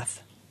brother's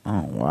death.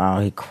 Oh,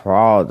 wow, he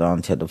crawled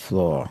onto the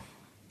floor.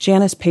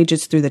 Janice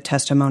pages through the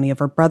testimony of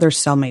her brother's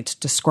cellmates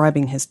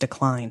describing his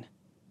decline.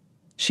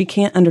 She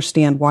can't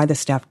understand why the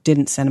staff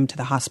didn't send him to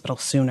the hospital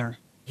sooner.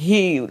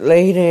 He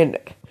laid in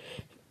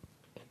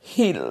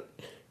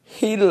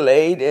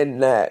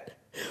that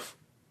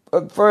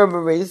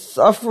infirmary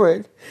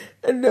suffering,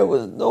 and there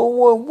was no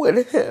one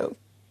with him.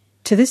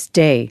 To this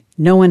day,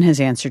 no one has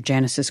answered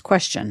Janice's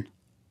question.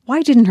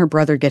 Why didn't her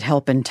brother get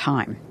help in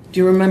time? Do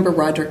you remember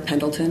Roderick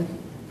Pendleton?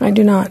 I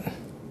do not.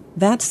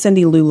 That's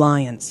Cindy Lou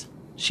Lyons.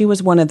 She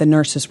was one of the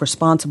nurses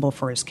responsible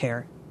for his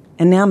care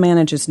and now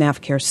manages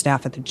NAFCARE's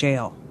staff at the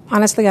jail.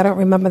 Honestly, I don't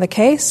remember the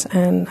case,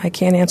 and I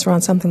can't answer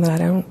on something that I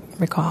don't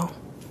recall.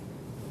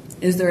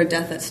 Is there a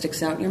death that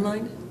sticks out in your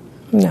mind?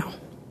 No.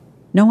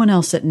 No one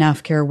else at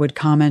NAFCARE would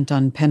comment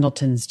on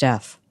Pendleton's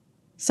death.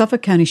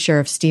 Suffolk County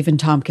Sheriff Stephen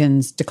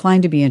Tompkins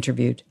declined to be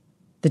interviewed.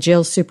 The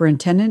jail's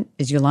superintendent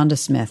is Yolanda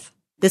Smith.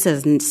 This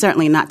is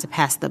certainly not to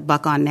pass the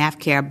buck on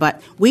NAFCARE,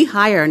 but we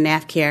hire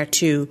NAFCARE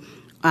to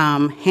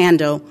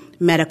handle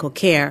medical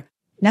care.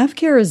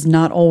 NAFCARE has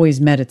not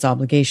always met its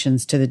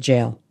obligations to the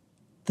jail.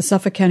 The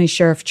Suffolk County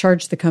Sheriff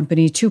charged the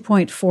company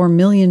 $2.4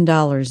 million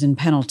in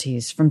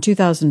penalties from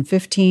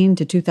 2015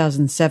 to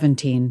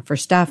 2017 for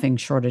staffing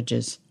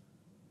shortages.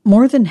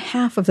 More than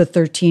half of the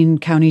 13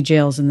 county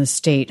jails in the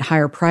state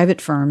hire private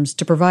firms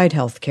to provide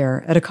health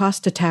care at a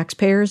cost to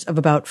taxpayers of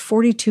about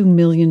 $42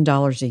 million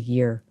a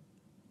year.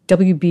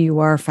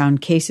 WBUR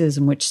found cases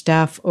in which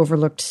staff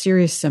overlooked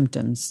serious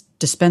symptoms,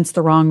 dispensed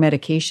the wrong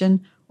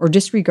medication, or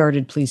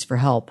disregarded pleas for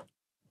help.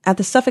 At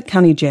the Suffolk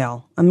County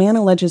Jail, a man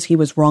alleges he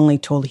was wrongly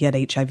told he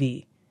had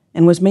HIV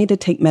and was made to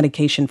take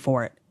medication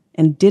for it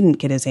and didn't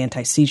get his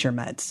anti-seizure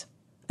meds.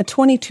 A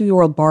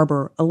 22-year-old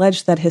barber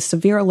alleged that his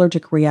severe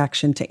allergic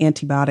reaction to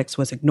antibiotics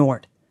was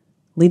ignored,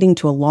 leading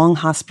to a long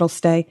hospital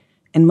stay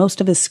and most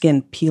of his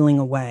skin peeling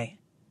away.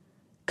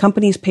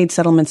 Companies paid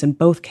settlements in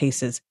both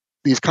cases.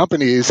 These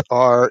companies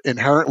are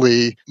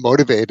inherently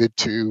motivated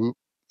to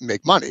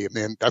make money. I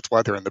mean, that's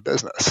why they're in the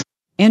business.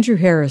 Andrew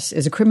Harris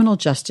is a criminal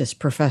justice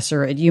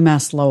professor at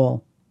UMass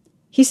Lowell.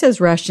 He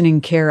says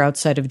rationing care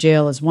outside of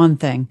jail is one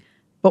thing,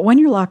 but when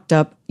you're locked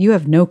up, you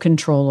have no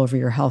control over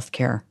your health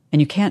care,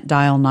 and you can't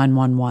dial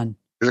 911.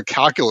 There's a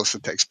calculus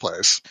that takes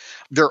place.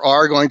 There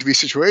are going to be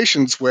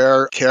situations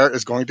where care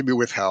is going to be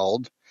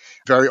withheld,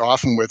 very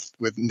often with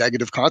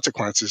negative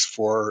consequences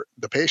for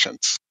the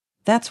patients.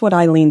 That's what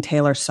Eileen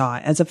Taylor saw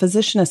as a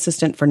physician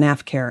assistant for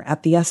NAFCare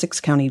at the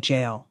Essex County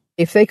Jail.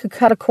 If they could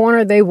cut a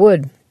corner, they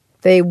would.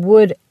 They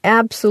would,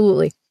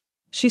 absolutely.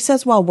 She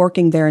says while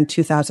working there in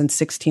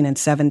 2016 and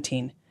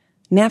 17,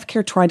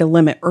 NAFCare tried to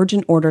limit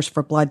urgent orders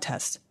for blood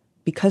tests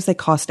because they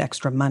cost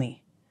extra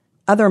money.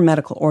 Other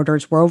medical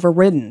orders were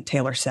overridden,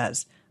 Taylor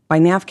says, by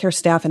NAFCare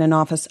staff in an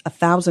office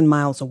 1,000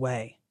 miles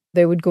away.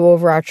 They would go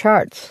over our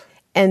charts,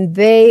 and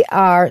they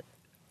are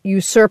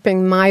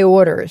usurping my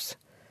orders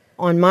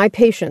on my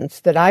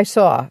patients that I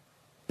saw,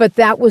 but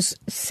that was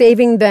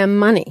saving them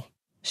money.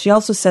 She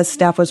also says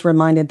staff was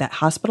reminded that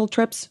hospital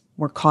trips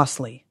were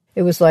costly.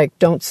 It was like,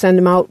 don't send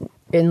them out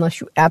unless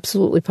you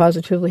absolutely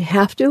positively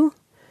have to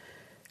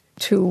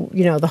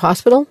the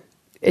hospital.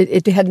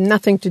 It had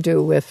nothing to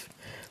do with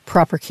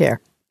proper care.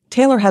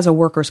 Taylor has a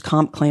workers'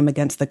 comp claim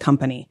against the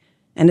company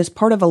and is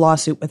part of a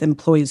lawsuit with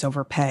employees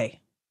over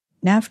pay.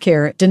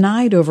 NAFCare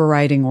denied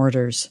overriding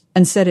orders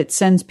and said it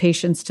sends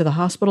patients to the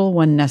hospital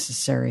when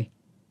necessary.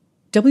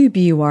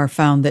 WBUR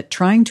found that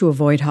trying to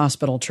avoid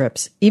hospital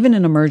trips, even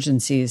in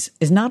emergencies,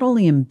 is not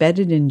only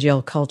embedded in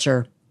jail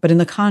culture, but in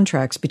the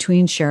contracts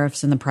between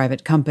sheriffs and the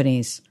private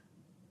companies.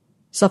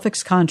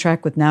 Suffolk's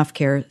contract with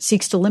NAFCare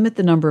seeks to limit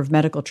the number of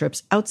medical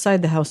trips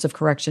outside the House of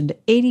Correction to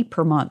 80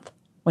 per month.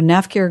 When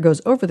NAFCare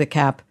goes over the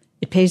cap,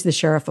 it pays the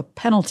sheriff a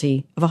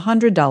penalty of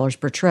 $100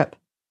 per trip.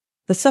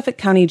 The Suffolk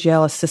County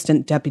Jail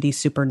Assistant Deputy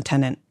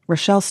Superintendent,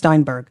 Rochelle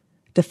Steinberg,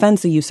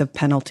 defends the use of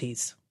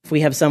penalties. If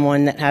we have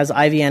someone that has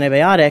IV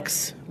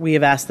antibiotics, we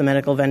have asked the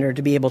medical vendor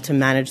to be able to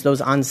manage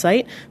those on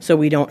site so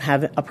we don't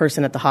have a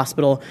person at the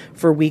hospital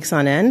for weeks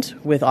on end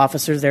with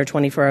officers there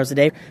 24 hours a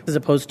day, as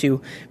opposed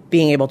to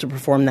being able to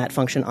perform that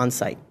function on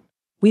site.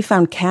 We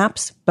found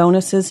caps,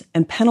 bonuses,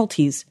 and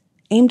penalties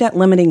aimed at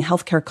limiting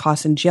healthcare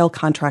costs in jail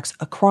contracts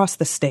across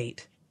the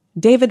state.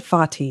 David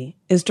Fati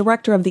is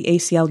director of the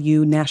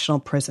ACLU National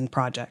Prison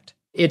Project.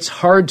 It's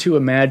hard to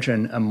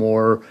imagine a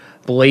more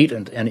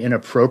blatant and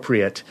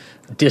inappropriate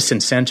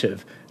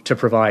disincentive to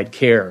provide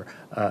care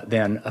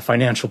than a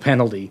financial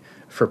penalty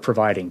for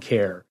providing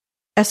care.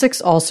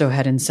 Essex also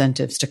had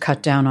incentives to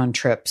cut down on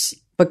trips,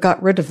 but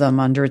got rid of them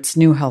under its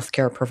new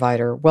healthcare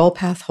provider,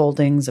 WellPath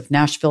Holdings of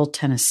Nashville,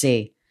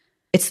 Tennessee.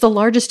 It's the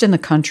largest in the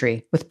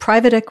country, with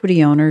private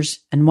equity owners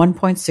and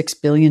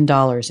 $1.6 billion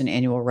in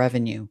annual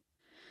revenue.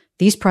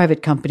 These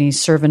private companies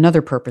serve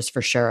another purpose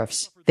for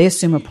sheriffs. They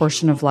assume a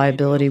portion of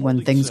liability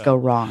when things go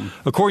wrong.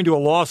 According to a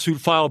lawsuit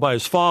filed by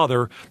his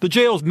father, the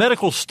jail's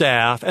medical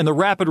staff and the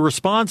rapid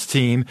response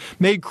team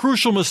made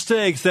crucial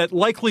mistakes that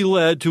likely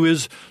led to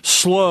his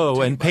slow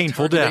and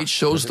painful death. It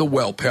shows the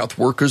WellPath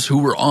workers who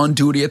were on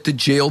duty at the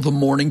jail the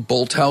morning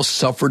Bolthouse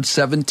suffered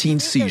 17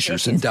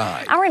 seizures and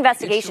died. Our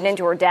investigation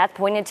into her death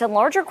pointed to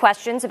larger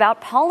questions about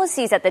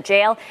policies at the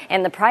jail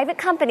and the private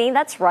company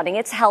that's running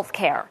its health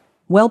care.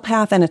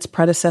 WellPath and its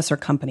predecessor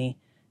company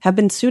have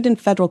been sued in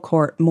federal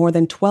court more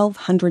than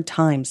 1,200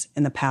 times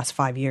in the past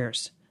 5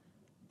 years.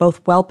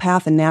 Both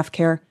WellPath and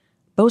NAFCare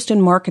boast in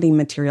marketing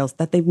materials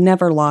that they've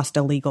never lost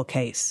a legal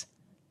case.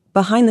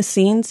 Behind the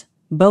scenes,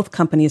 both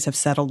companies have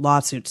settled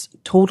lawsuits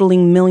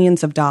totaling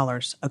millions of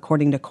dollars,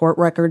 according to court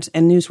records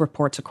and news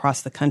reports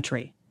across the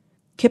country.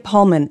 Kip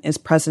Hallman is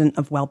president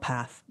of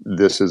WellPath.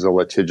 This is a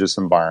litigious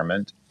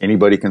environment.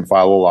 Anybody can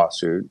file a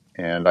lawsuit,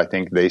 and I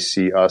think they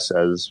see us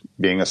as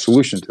being a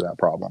solution to that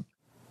problem.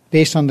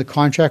 Based on the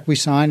contract we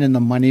signed and the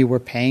money we're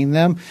paying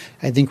them,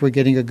 I think we're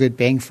getting a good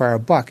bang for our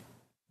buck.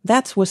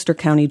 That's Worcester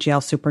County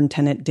Jail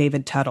Superintendent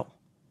David Tuttle.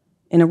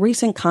 In a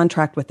recent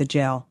contract with the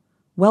jail,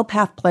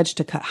 WellPath pledged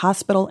to cut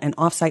hospital and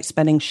off-site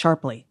spending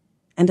sharply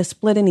and to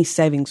split any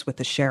savings with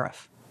the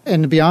sheriff.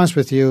 And to be honest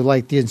with you,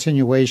 like the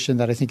insinuation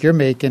that I think you're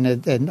making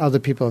and other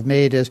people have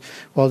made is,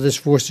 well, this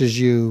forces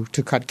you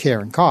to cut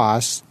care and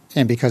costs.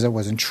 And because it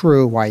wasn't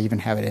true, why even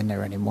have it in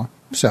there anymore?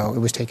 So it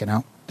was taken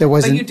out. There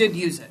wasn't. But you did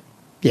use it.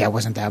 Yeah, it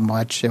wasn't that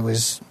much. It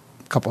was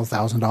a couple of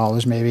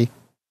 $1,000s maybe.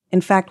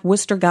 In fact,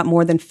 Worcester got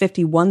more than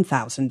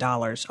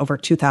 $51,000 over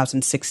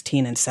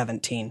 2016 and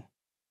 17.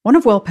 One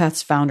of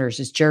WellPath's founders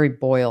is Jerry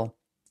Boyle.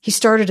 He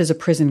started as a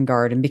prison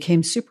guard and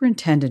became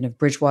superintendent of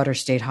Bridgewater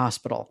State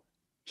Hospital.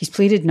 He's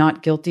pleaded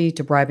not guilty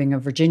to bribing a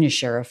Virginia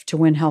sheriff to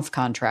win health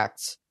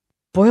contracts.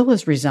 Boyle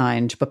has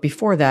resigned, but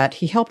before that,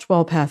 he helped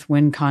WellPath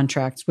win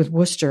contracts with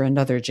Worcester and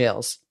other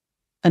jails.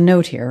 A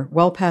note here,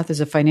 WellPath is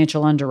a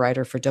financial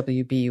underwriter for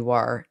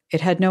WBUR.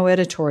 It had no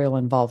editorial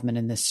involvement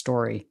in this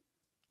story.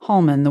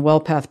 Hallman, the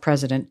WellPath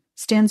president,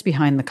 stands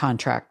behind the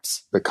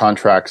contracts. The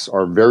contracts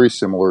are very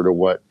similar to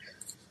what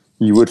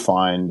you would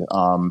find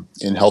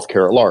in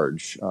healthcare at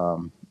large,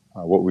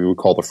 what we would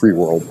call the free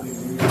world.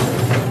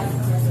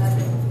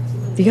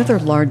 The other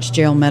large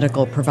jail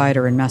medical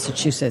provider in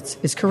Massachusetts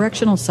is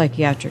Correctional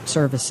Psychiatric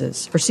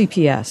Services, or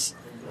CPS.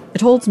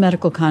 It holds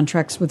medical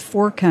contracts with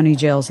 4 county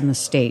jails in the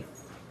state.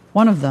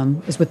 One of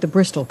them is with the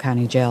Bristol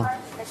County Jail.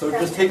 So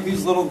just take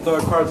these little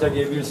cards I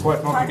gave you and swipe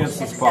them up against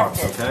this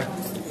box, okay?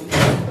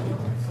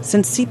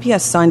 Since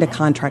CPS signed a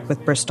contract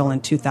with Bristol in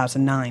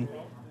 2009,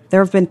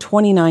 there have been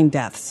 29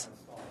 deaths.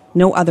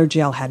 No other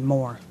jail had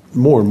more.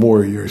 More and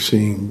more you're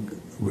seeing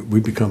we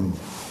become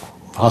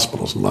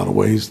hospitals in a lot of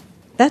ways.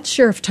 That's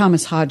Sheriff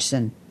Thomas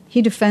Hodgson.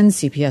 He defends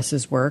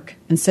CPS's work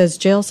and says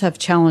jails have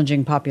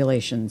challenging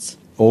populations.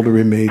 Older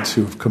inmates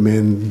who've come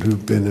in,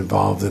 who've been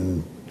involved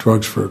in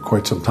drugs for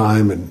quite some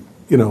time, and,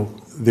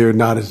 they're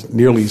not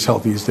nearly as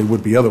healthy as they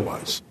would be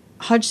otherwise.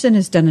 Hodgson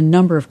has done a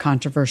number of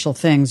controversial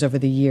things over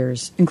the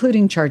years,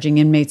 including charging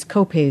inmates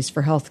co-pays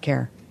for health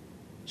care.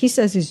 He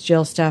says his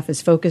jail staff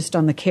is focused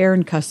on the care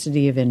and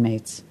custody of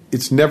inmates.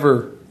 It's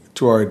never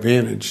to our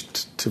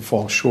advantage to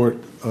fall short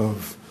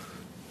of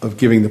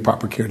giving the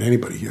proper care to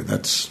anybody here.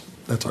 That's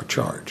our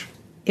charge.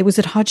 It was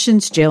at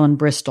Hodgson's jail in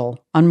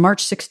Bristol on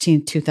March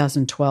 16,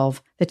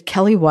 2012, that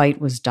Kelly White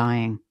was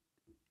dying.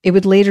 It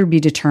would later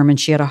be determined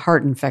she had a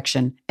heart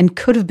infection and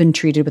could have been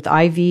treated with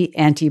IV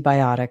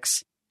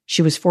antibiotics.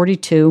 She was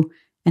 42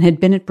 and had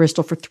been at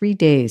Bristol for 3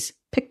 days,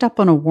 picked up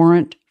on a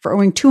warrant for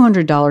owing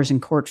 $200 in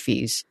court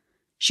fees.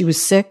 She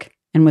was sick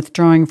and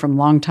withdrawing from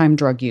long-time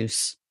drug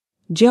use.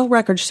 Jail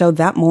records show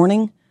that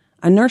morning,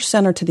 a nurse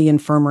sent her to the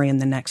infirmary in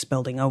the next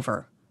building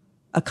over.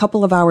 A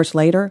couple of hours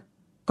later,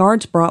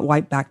 guards brought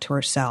White back to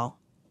her cell.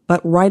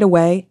 But right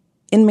away,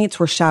 inmates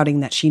were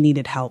shouting that she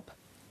needed help.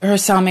 Her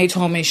cellmate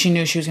told me she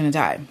knew she was going to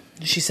die.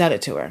 She said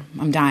it to her.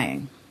 I'm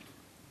dying.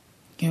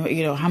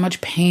 You know, how much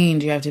pain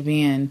do you have to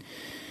be in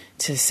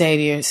to say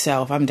to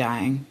yourself, I'm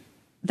dying?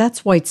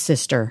 That's White's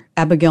sister,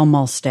 Abigail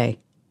Mulstay.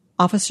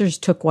 Officers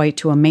took White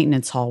to a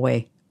maintenance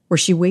hallway, where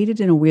she waited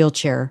in a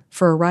wheelchair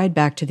for a ride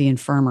back to the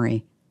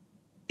infirmary.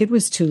 It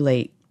was too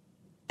late.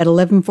 At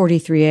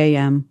 11:43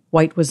 a.m.,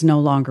 White was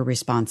no longer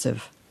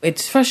responsive.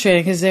 It's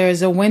frustrating because there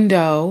is a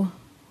window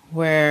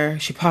where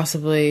she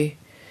possibly,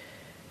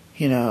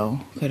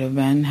 could have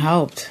been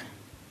helped.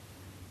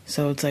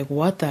 So it's like,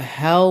 what the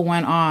hell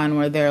went on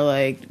where they're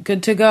like,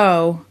 good to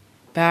go,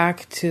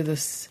 back to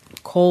this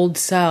cold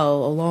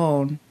cell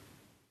alone?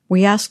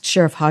 We asked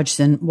Sheriff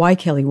Hodgson why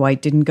Kelly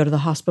White didn't go to the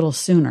hospital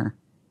sooner.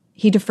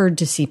 He deferred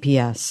to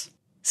CPS.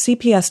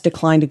 CPS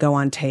declined to go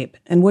on tape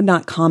and would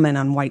not comment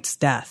on White's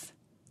death.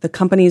 The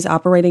company's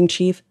operating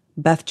chief,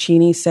 Beth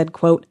Cheney, said,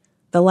 quote,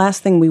 "The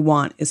last thing we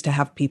want is to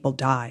have people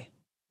die."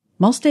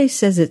 Mulstay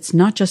says it's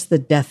not just the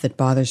death that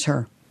bothers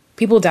her.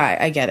 People die,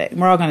 I get it.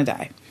 We're all going to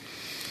die.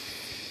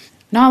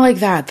 Not like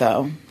that,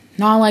 though.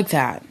 Not like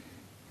that.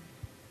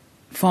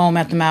 Foam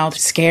at the mouth,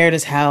 scared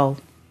as hell.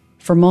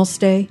 For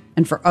Mulstay,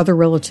 and for other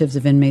relatives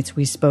of inmates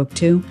we spoke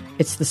to,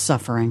 it's the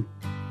suffering.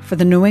 For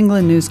the New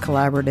England News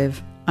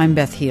Collaborative, I'm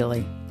Beth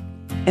Healy.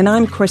 And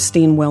I'm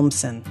Christine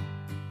Wilmson.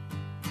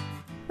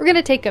 We're going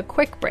to take a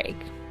quick break.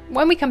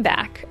 When we come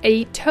back,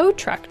 a tow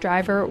truck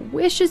driver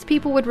wishes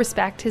people would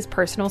respect his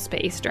personal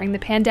space during the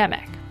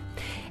pandemic.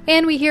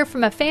 And we hear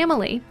from a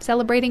family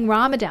celebrating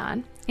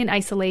Ramadan in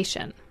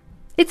isolation.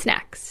 It's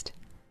next.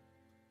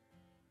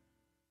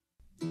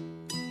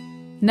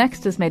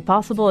 Next is made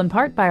possible in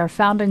part by our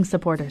founding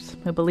supporters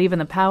who believe in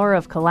the power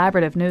of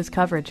collaborative news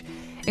coverage,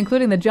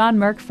 including the John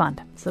Merck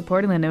Fund,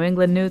 supporting the New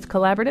England News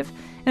Collaborative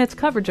and its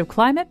coverage of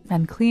climate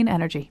and clean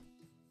energy.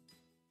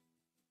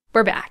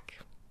 We're back.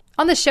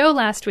 On the show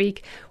last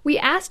week, we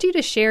asked you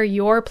to share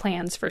your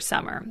plans for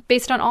summer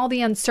based on all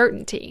the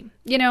uncertainty.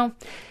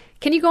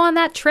 Can you go on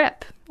that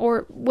trip?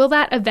 Or will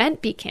that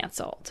event be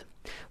canceled?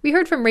 We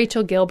heard from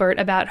Rachel Gilbert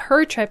about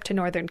her trip to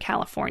Northern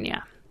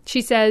California.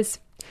 She says,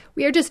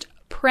 "We are just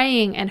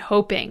praying and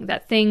hoping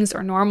that things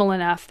are normal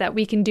enough that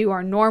we can do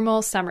our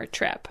normal summer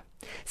trip.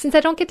 Since I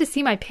don't get to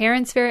see my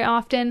parents very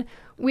often,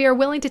 we are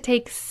willing to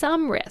take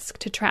some risk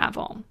to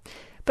travel.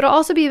 But I'll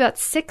also be about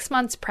 6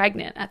 months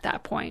pregnant at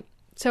that point,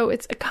 so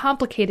it's a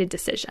complicated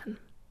decision."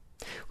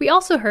 We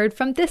also heard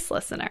from this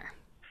listener.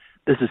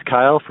 This is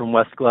Kyle from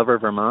West Glover,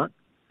 Vermont,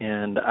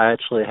 and I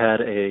actually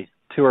had a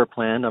tour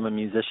planned. I'm a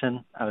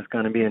musician. I was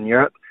going to be in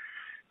Europe,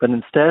 but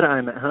instead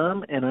I'm at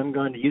home, and I'm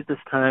going to use this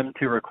time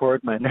to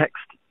record my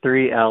next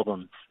 3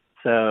 albums.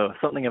 So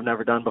something I've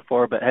never done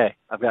before, but hey,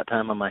 I've got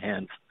time on my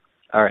hands.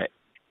 All right.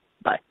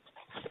 Bye.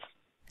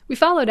 We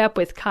followed up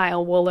with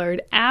Kyle Woolard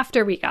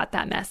after we got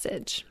that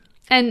message.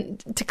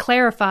 And to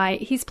clarify,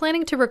 he's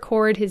planning to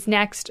record his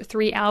next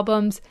 3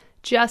 albums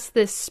just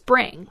this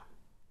spring.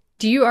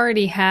 Do you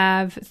already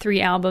have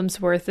 3 albums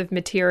worth of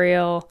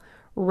material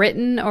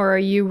written, or are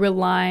you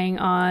relying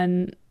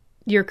on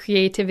your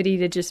creativity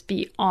to just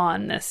be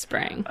on this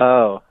spring?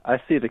 Oh, I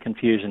see the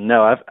confusion.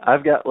 No,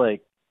 I've got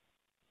like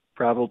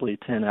probably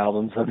 10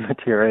 albums of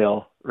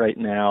material right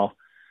now.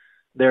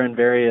 They're in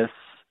various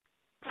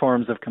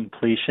forms of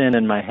completion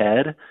in my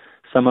head.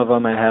 Some of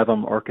them I have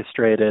them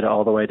orchestrated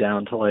all the way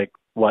down to like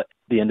what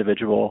the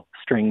individual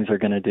strings are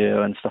going to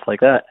do and stuff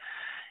like that.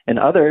 And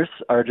others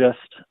are just,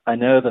 I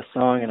know the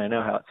song and I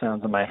know how it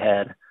sounds in my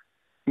head.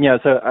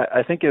 So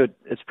I think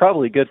it's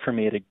probably good for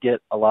me to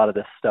get a lot of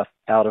this stuff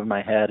out of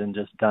my head and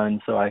just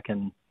done so I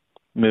can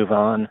move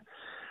on,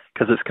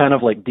 because it's kind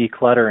of like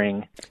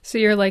decluttering. So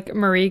you're like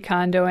Marie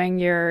Kondoing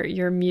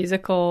your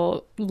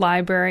musical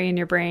library in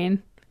your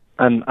brain?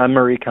 I'm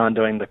Marie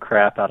Kondoing the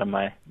crap out of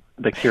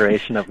the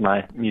curation of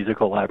my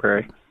musical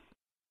library.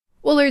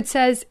 Woolard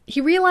says he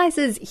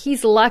realizes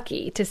he's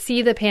lucky to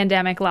see the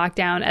pandemic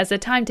lockdown as a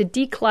time to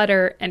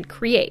declutter and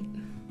create.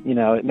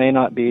 It may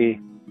not be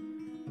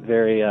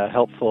very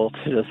helpful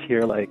to just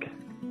hear like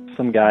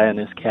some guy in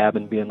his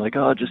cabin being like,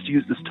 oh, just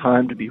use this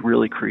time to be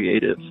really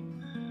creative.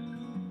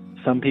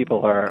 Some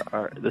people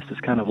are this is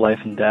kind of life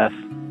and death.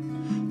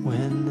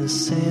 When the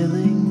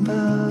sailing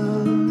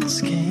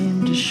boats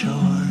came to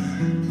shore,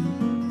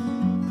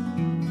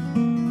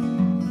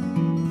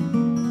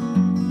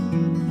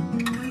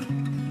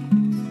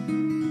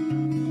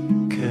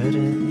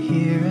 couldn't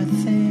hear a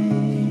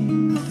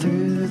thing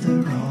through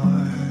the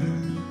roar.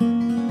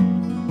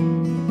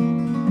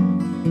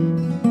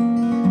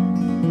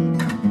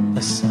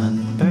 A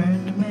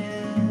sunburned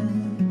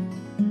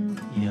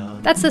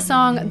man. That's the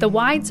song The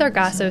Wide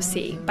Sargasso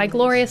Sea by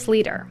Glorious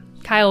Leader,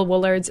 Kyle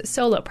Woolard's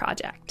solo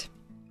project.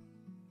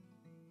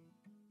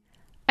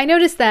 I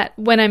notice that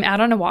when I'm out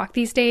on a walk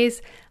these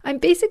days, I'm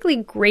basically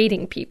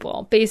grading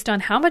people based on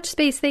how much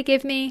space they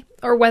give me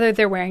or whether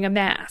they're wearing a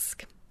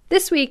mask.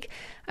 This week,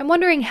 I'm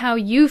wondering how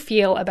you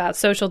feel about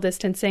social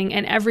distancing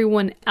and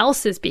everyone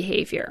else's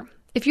behavior.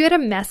 If you had a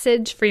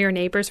message for your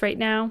neighbors right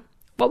now,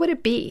 what would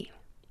it be?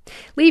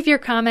 Leave your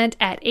comment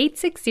at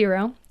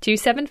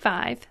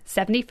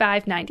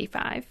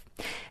 860-275-7595.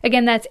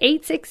 Again, that's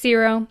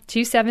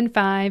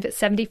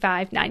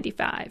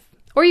 860-275-7595.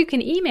 Or you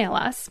can email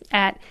us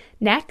at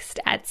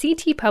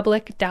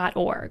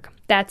next@ctpublic.org.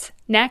 That's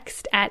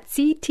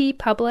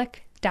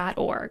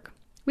next@ctpublic.org.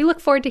 We look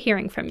forward to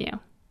hearing from you.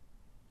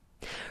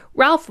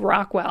 Ralph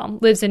Rockwell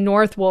lives in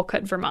North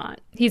Wolcott,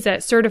 Vermont. He's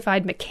a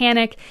certified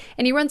mechanic,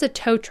 and he runs a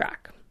tow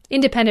truck.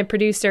 Independent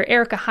producer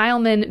Erica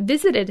Heilman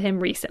visited him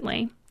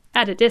recently,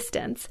 at a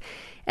distance,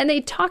 and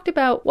they talked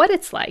about what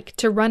it's like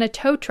to run a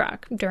tow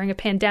truck during a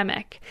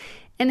pandemic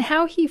and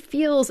how he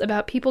feels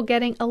about people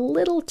getting a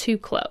little too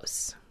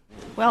close.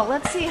 Well,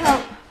 let's see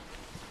how...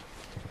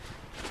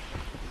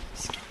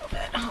 Let's get a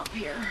bit up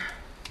here.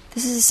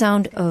 This is the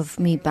sound of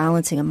me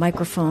balancing a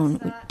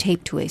microphone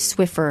taped to a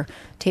Swiffer,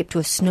 taped to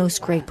a snow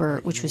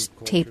scraper, which was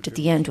taped at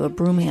the end to a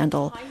broom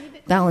handle,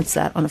 balance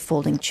that on a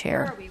folding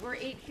chair.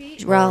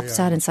 Ralph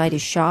sat inside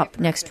his shop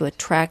next to a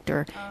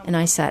tractor, and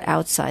I sat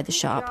outside the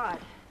shop,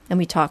 and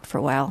we talked for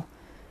a while.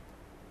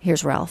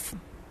 Here's Ralph.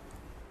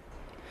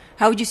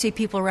 How would you say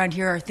people around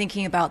here are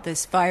thinking about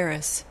this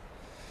virus?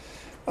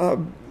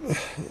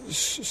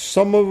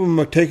 Some of them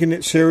are taking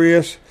it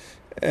serious,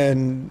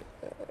 and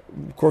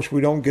of course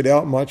we don't get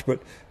out much,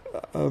 but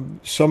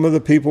some of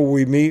the people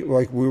we meet,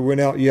 like we went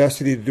out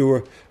yesterday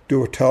to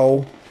do a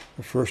tow,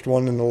 the first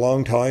one in a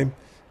long time,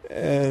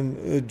 and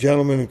the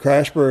gentleman in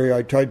Crashbury,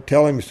 I tried to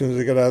tell him as soon as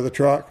I got out of the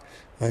truck,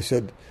 I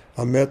said,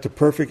 I'm at the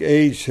perfect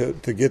age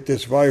to get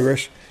this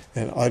virus,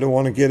 and I don't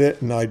want to get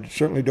it, and I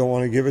certainly don't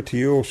want to give it to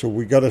you, so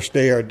we got to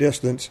stay our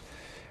distance.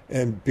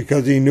 And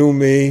because he knew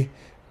me,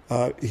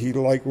 he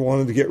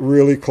wanted to get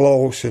really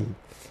close, and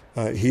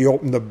he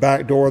opened the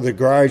back door of the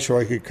garage so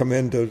I could come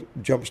in to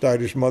jumpstart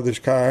his mother's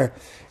car,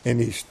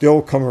 and he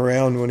still come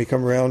around. When he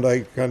come around,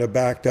 I kind of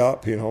backed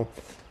up,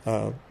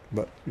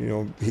 but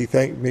he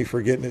thanked me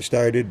for getting it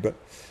started. But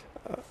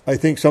I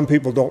think some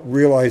people don't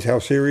realize how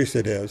serious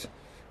it is.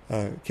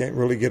 Can't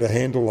really get a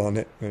handle on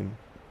it. And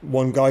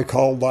one guy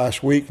called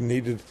last week and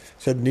needed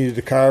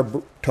a car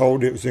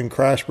towed. It was in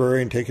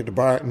Crashbury and take it to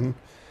Barton.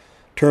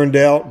 Turned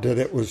out that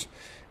it was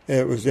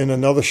in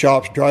another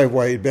shop's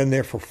driveway. He'd been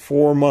there for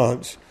 4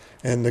 months,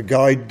 and the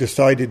guy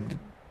decided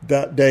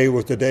that day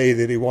was the day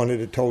that he wanted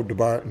it towed to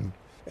Barton.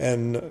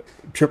 And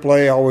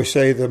AAA always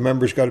say the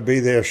member's got to be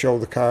there, show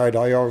the card.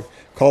 I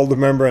called the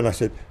member and I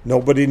said,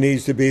 nobody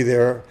needs to be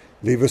there.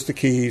 Leave us the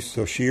keys.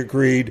 So she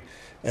agreed,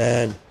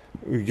 and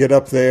we get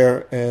up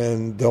there,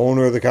 and the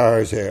owner of the car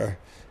is there.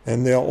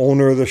 And the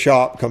owner of the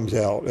shop comes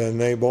out, and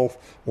they both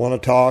want to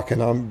talk,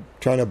 and I'm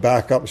trying to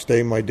back up and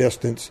stay my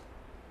distance.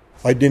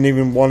 I didn't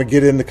even want to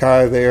get in the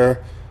car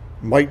there.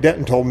 Mike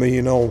Denton told me,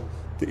 the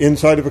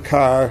inside of a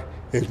car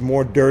is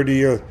more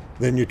dirtier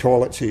than your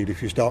toilet seat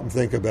if you stop and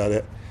think about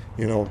it.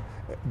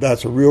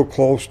 That's a real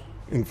close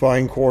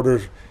confined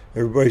quarters,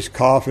 everybody's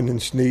coughing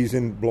and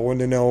sneezing, blowing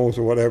their nose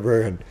or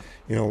whatever, and,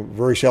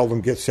 very seldom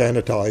gets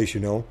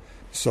sanitized,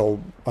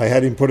 So I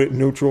had him put it in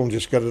neutral and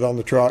just got it on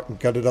the truck and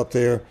got it up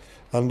there,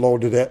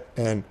 unloaded it,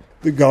 and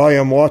the guy,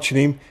 I'm watching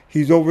him,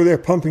 he's over there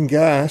pumping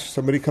gas.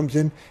 Somebody comes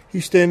in,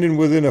 he's standing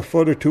within a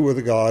foot or two of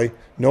the guy,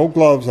 no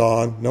gloves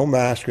on, no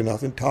mask or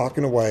nothing,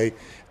 talking away,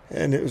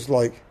 and it was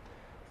like,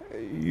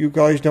 you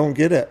guys don't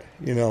get it,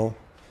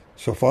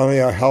 So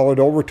finally I hollered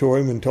over to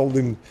him and told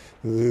him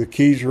the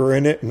keys were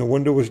in it and the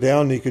window was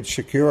down and he could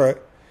secure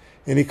it.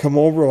 And he come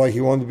over like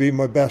he wanted to be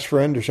my best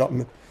friend or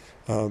something.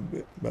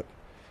 But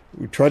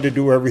we try to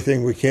do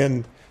everything we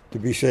can to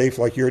be safe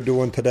like you're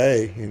doing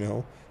today,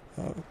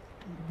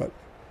 But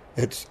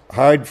it's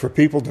hard for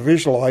people to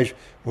visualize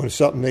when it's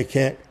something they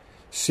can't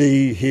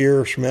see,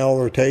 hear, smell,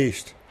 or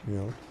taste,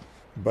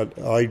 But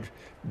I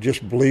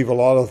just believe a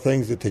lot of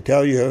things that they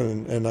tell you,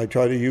 and I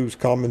try to use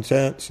common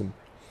sense. And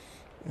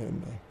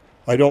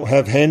I don't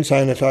have hand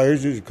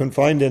sanitizers. You couldn't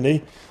find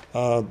any.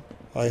 I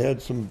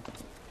had some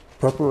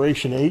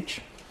Preparation H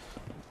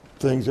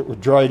things that were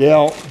dried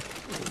out,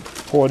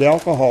 poured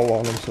alcohol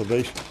on them, so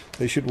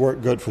they should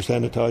work good for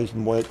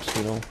sanitizing wipes,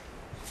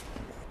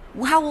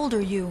 How old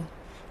are you?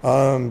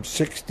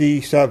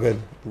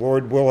 67.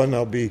 Lord willing,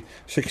 I'll be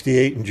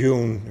 68 in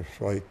June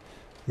if I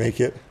make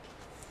it.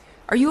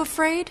 Are you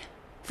afraid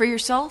for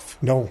yourself?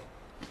 No.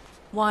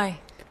 Why?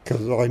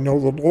 Because I know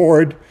the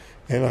Lord,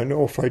 and I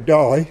know if I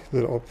die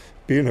that I'll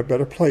be in a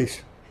better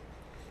place.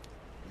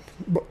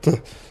 But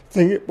the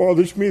thing that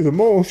bothers me the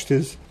most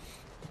is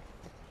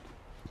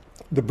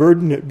the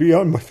burden that be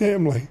on my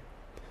family,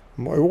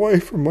 my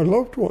wife, and my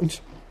loved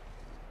ones.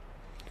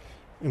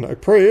 And I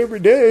pray every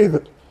day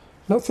that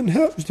nothing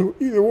happens to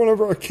either one of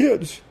our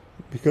kids,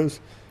 because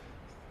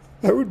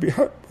that would be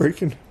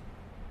heartbreaking.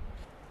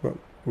 But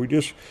we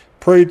just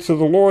pray to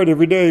the Lord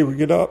every day we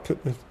get up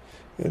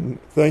and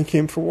thank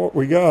Him for what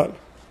we got.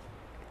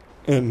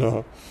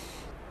 And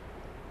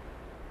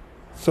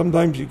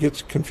sometimes you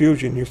get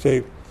confusion. You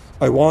say,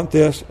 I want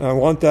this, and I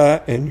want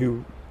that, and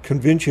you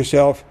convince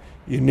yourself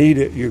you need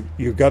it,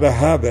 you got to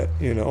have it,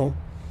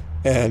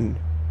 and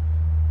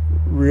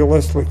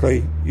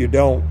realistically you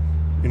don't.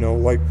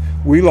 Like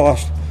we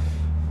lost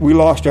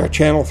our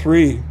Channel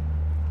 3,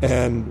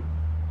 and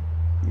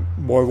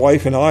my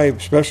wife and I,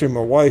 especially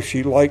my wife,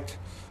 she liked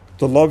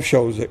the love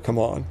shows that come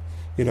on,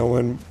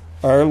 and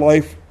our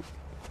life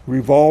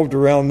revolved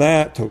around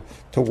that to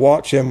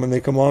watch them when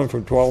they come on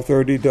from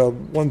 12:30 to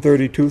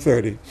 1:30,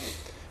 2:30,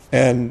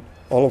 and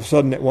all of a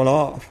sudden it went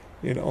off,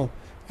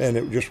 and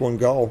it just wouldn't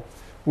go.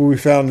 Well, we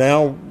found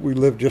now we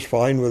live just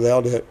fine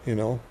without it,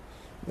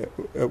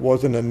 It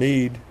wasn't a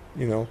need,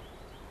 You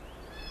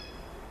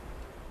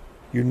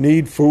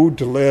need food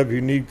to live. You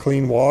need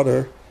clean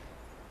water.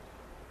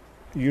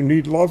 You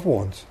need loved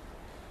ones.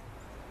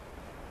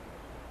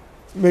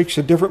 It makes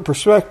a different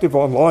perspective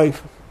on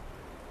life.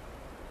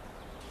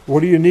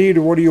 What do you need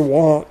or what do you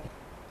want?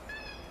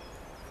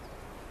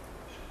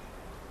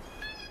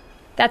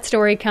 That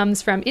story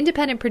comes from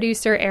independent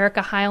producer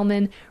Erica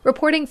Heilman,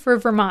 reporting for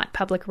Vermont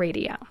Public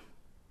Radio.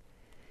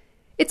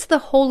 It's the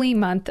holy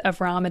month of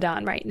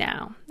Ramadan right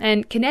now,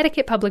 and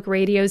Connecticut Public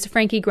Radio's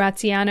Frankie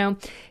Graziano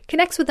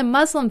connects with a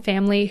Muslim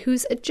family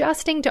who's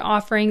adjusting to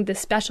offering the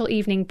special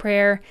evening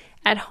prayer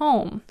at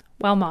home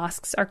while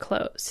mosques are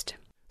closed.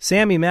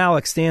 Sammy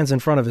Malik stands in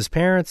front of his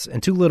parents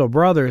and two little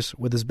brothers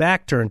with his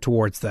back turned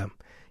towards them.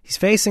 He's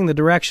facing the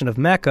direction of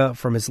Mecca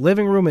from his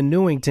living room in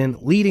Newington,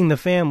 leading the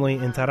family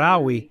in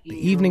Tarawih,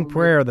 the evening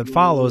prayer that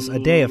follows a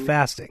day of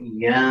fasting.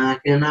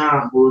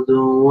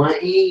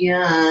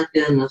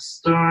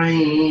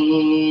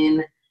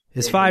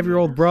 His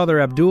 5-year-old brother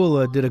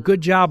Abdullah did a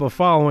good job of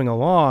following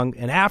along,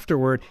 and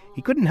afterward,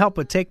 he couldn't help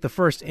but take the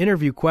first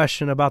interview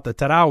question about the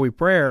Tarawih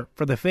prayer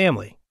for the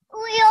family.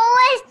 We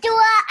always do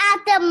it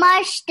at the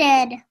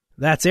masjid.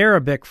 That's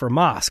Arabic for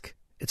mosque.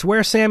 It's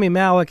where Sammy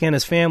Malik and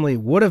his family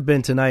would have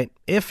been tonight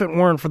if it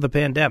weren't for the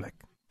pandemic.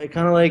 It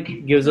kind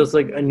of gives us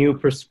a new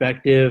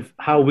perspective,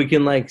 how we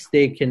can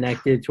stay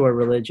connected to our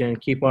religion,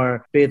 keep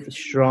our faith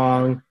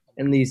strong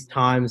in these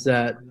times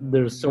that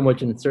there's so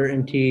much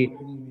uncertainty.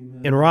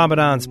 In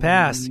Ramadan's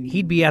past,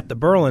 he'd be at the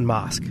Berlin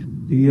Mosque.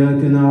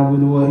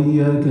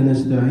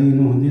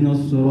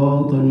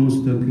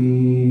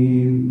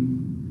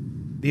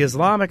 The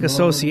Islamic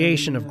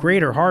Association of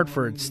Greater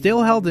Hartford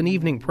still held an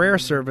evening prayer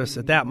service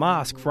at that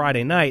mosque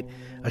Friday night.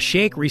 A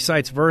sheikh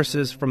recites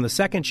verses from the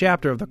 2nd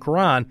chapter of the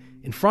Quran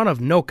in front of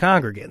no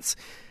congregants.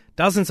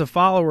 Dozens of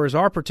followers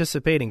are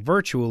participating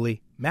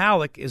virtually.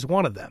 Malik is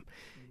one of them.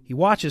 He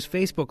watches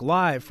Facebook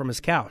Live from his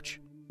couch.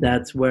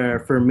 That's where,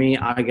 for me,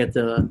 I get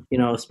to,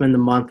 spend the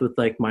month with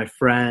my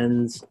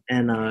friends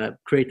and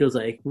create those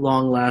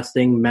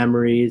long-lasting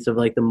memories of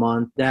the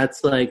month.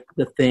 That's the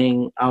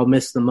thing I'll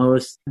miss the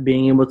most,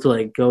 being able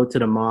to go to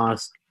the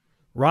mosque.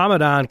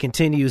 Ramadan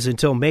continues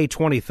until May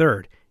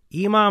 23rd.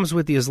 Imams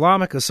with the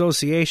Islamic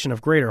Association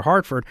of Greater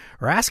Hartford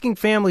are asking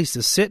families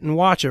to sit and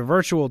watch a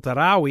virtual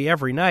Tarawih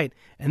every night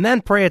and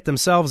then pray it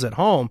themselves at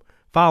home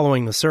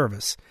following the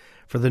service.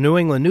 For the New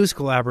England News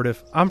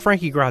Collaborative, I'm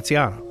Frankie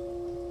Graziano.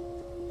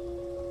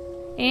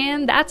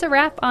 And that's a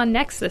wrap on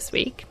Next this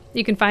week.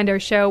 You can find our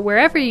show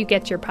wherever you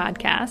get your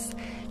podcasts.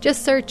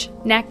 Just search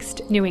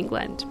Next New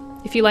England.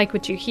 If you like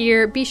what you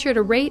hear, be sure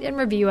to rate and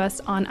review us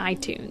on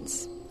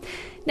iTunes.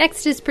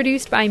 Next is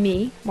produced by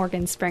me,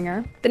 Morgan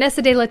Springer.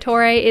 Vanessa De La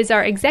Torre is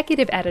our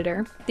executive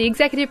editor. The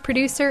executive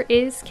producer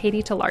is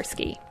Katie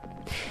Tolarski.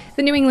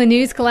 The New England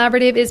News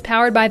Collaborative is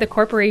powered by the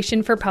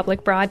Corporation for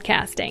Public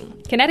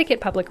Broadcasting, Connecticut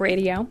Public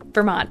Radio,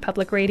 Vermont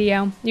Public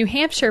Radio, New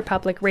Hampshire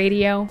Public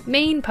Radio,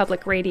 Maine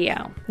Public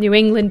Radio, New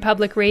England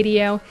Public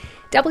Radio,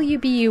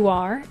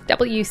 WBUR,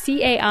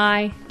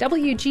 WCAI,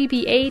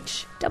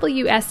 WGBH,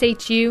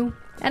 WSHU,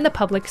 and the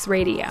Public's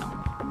Radio.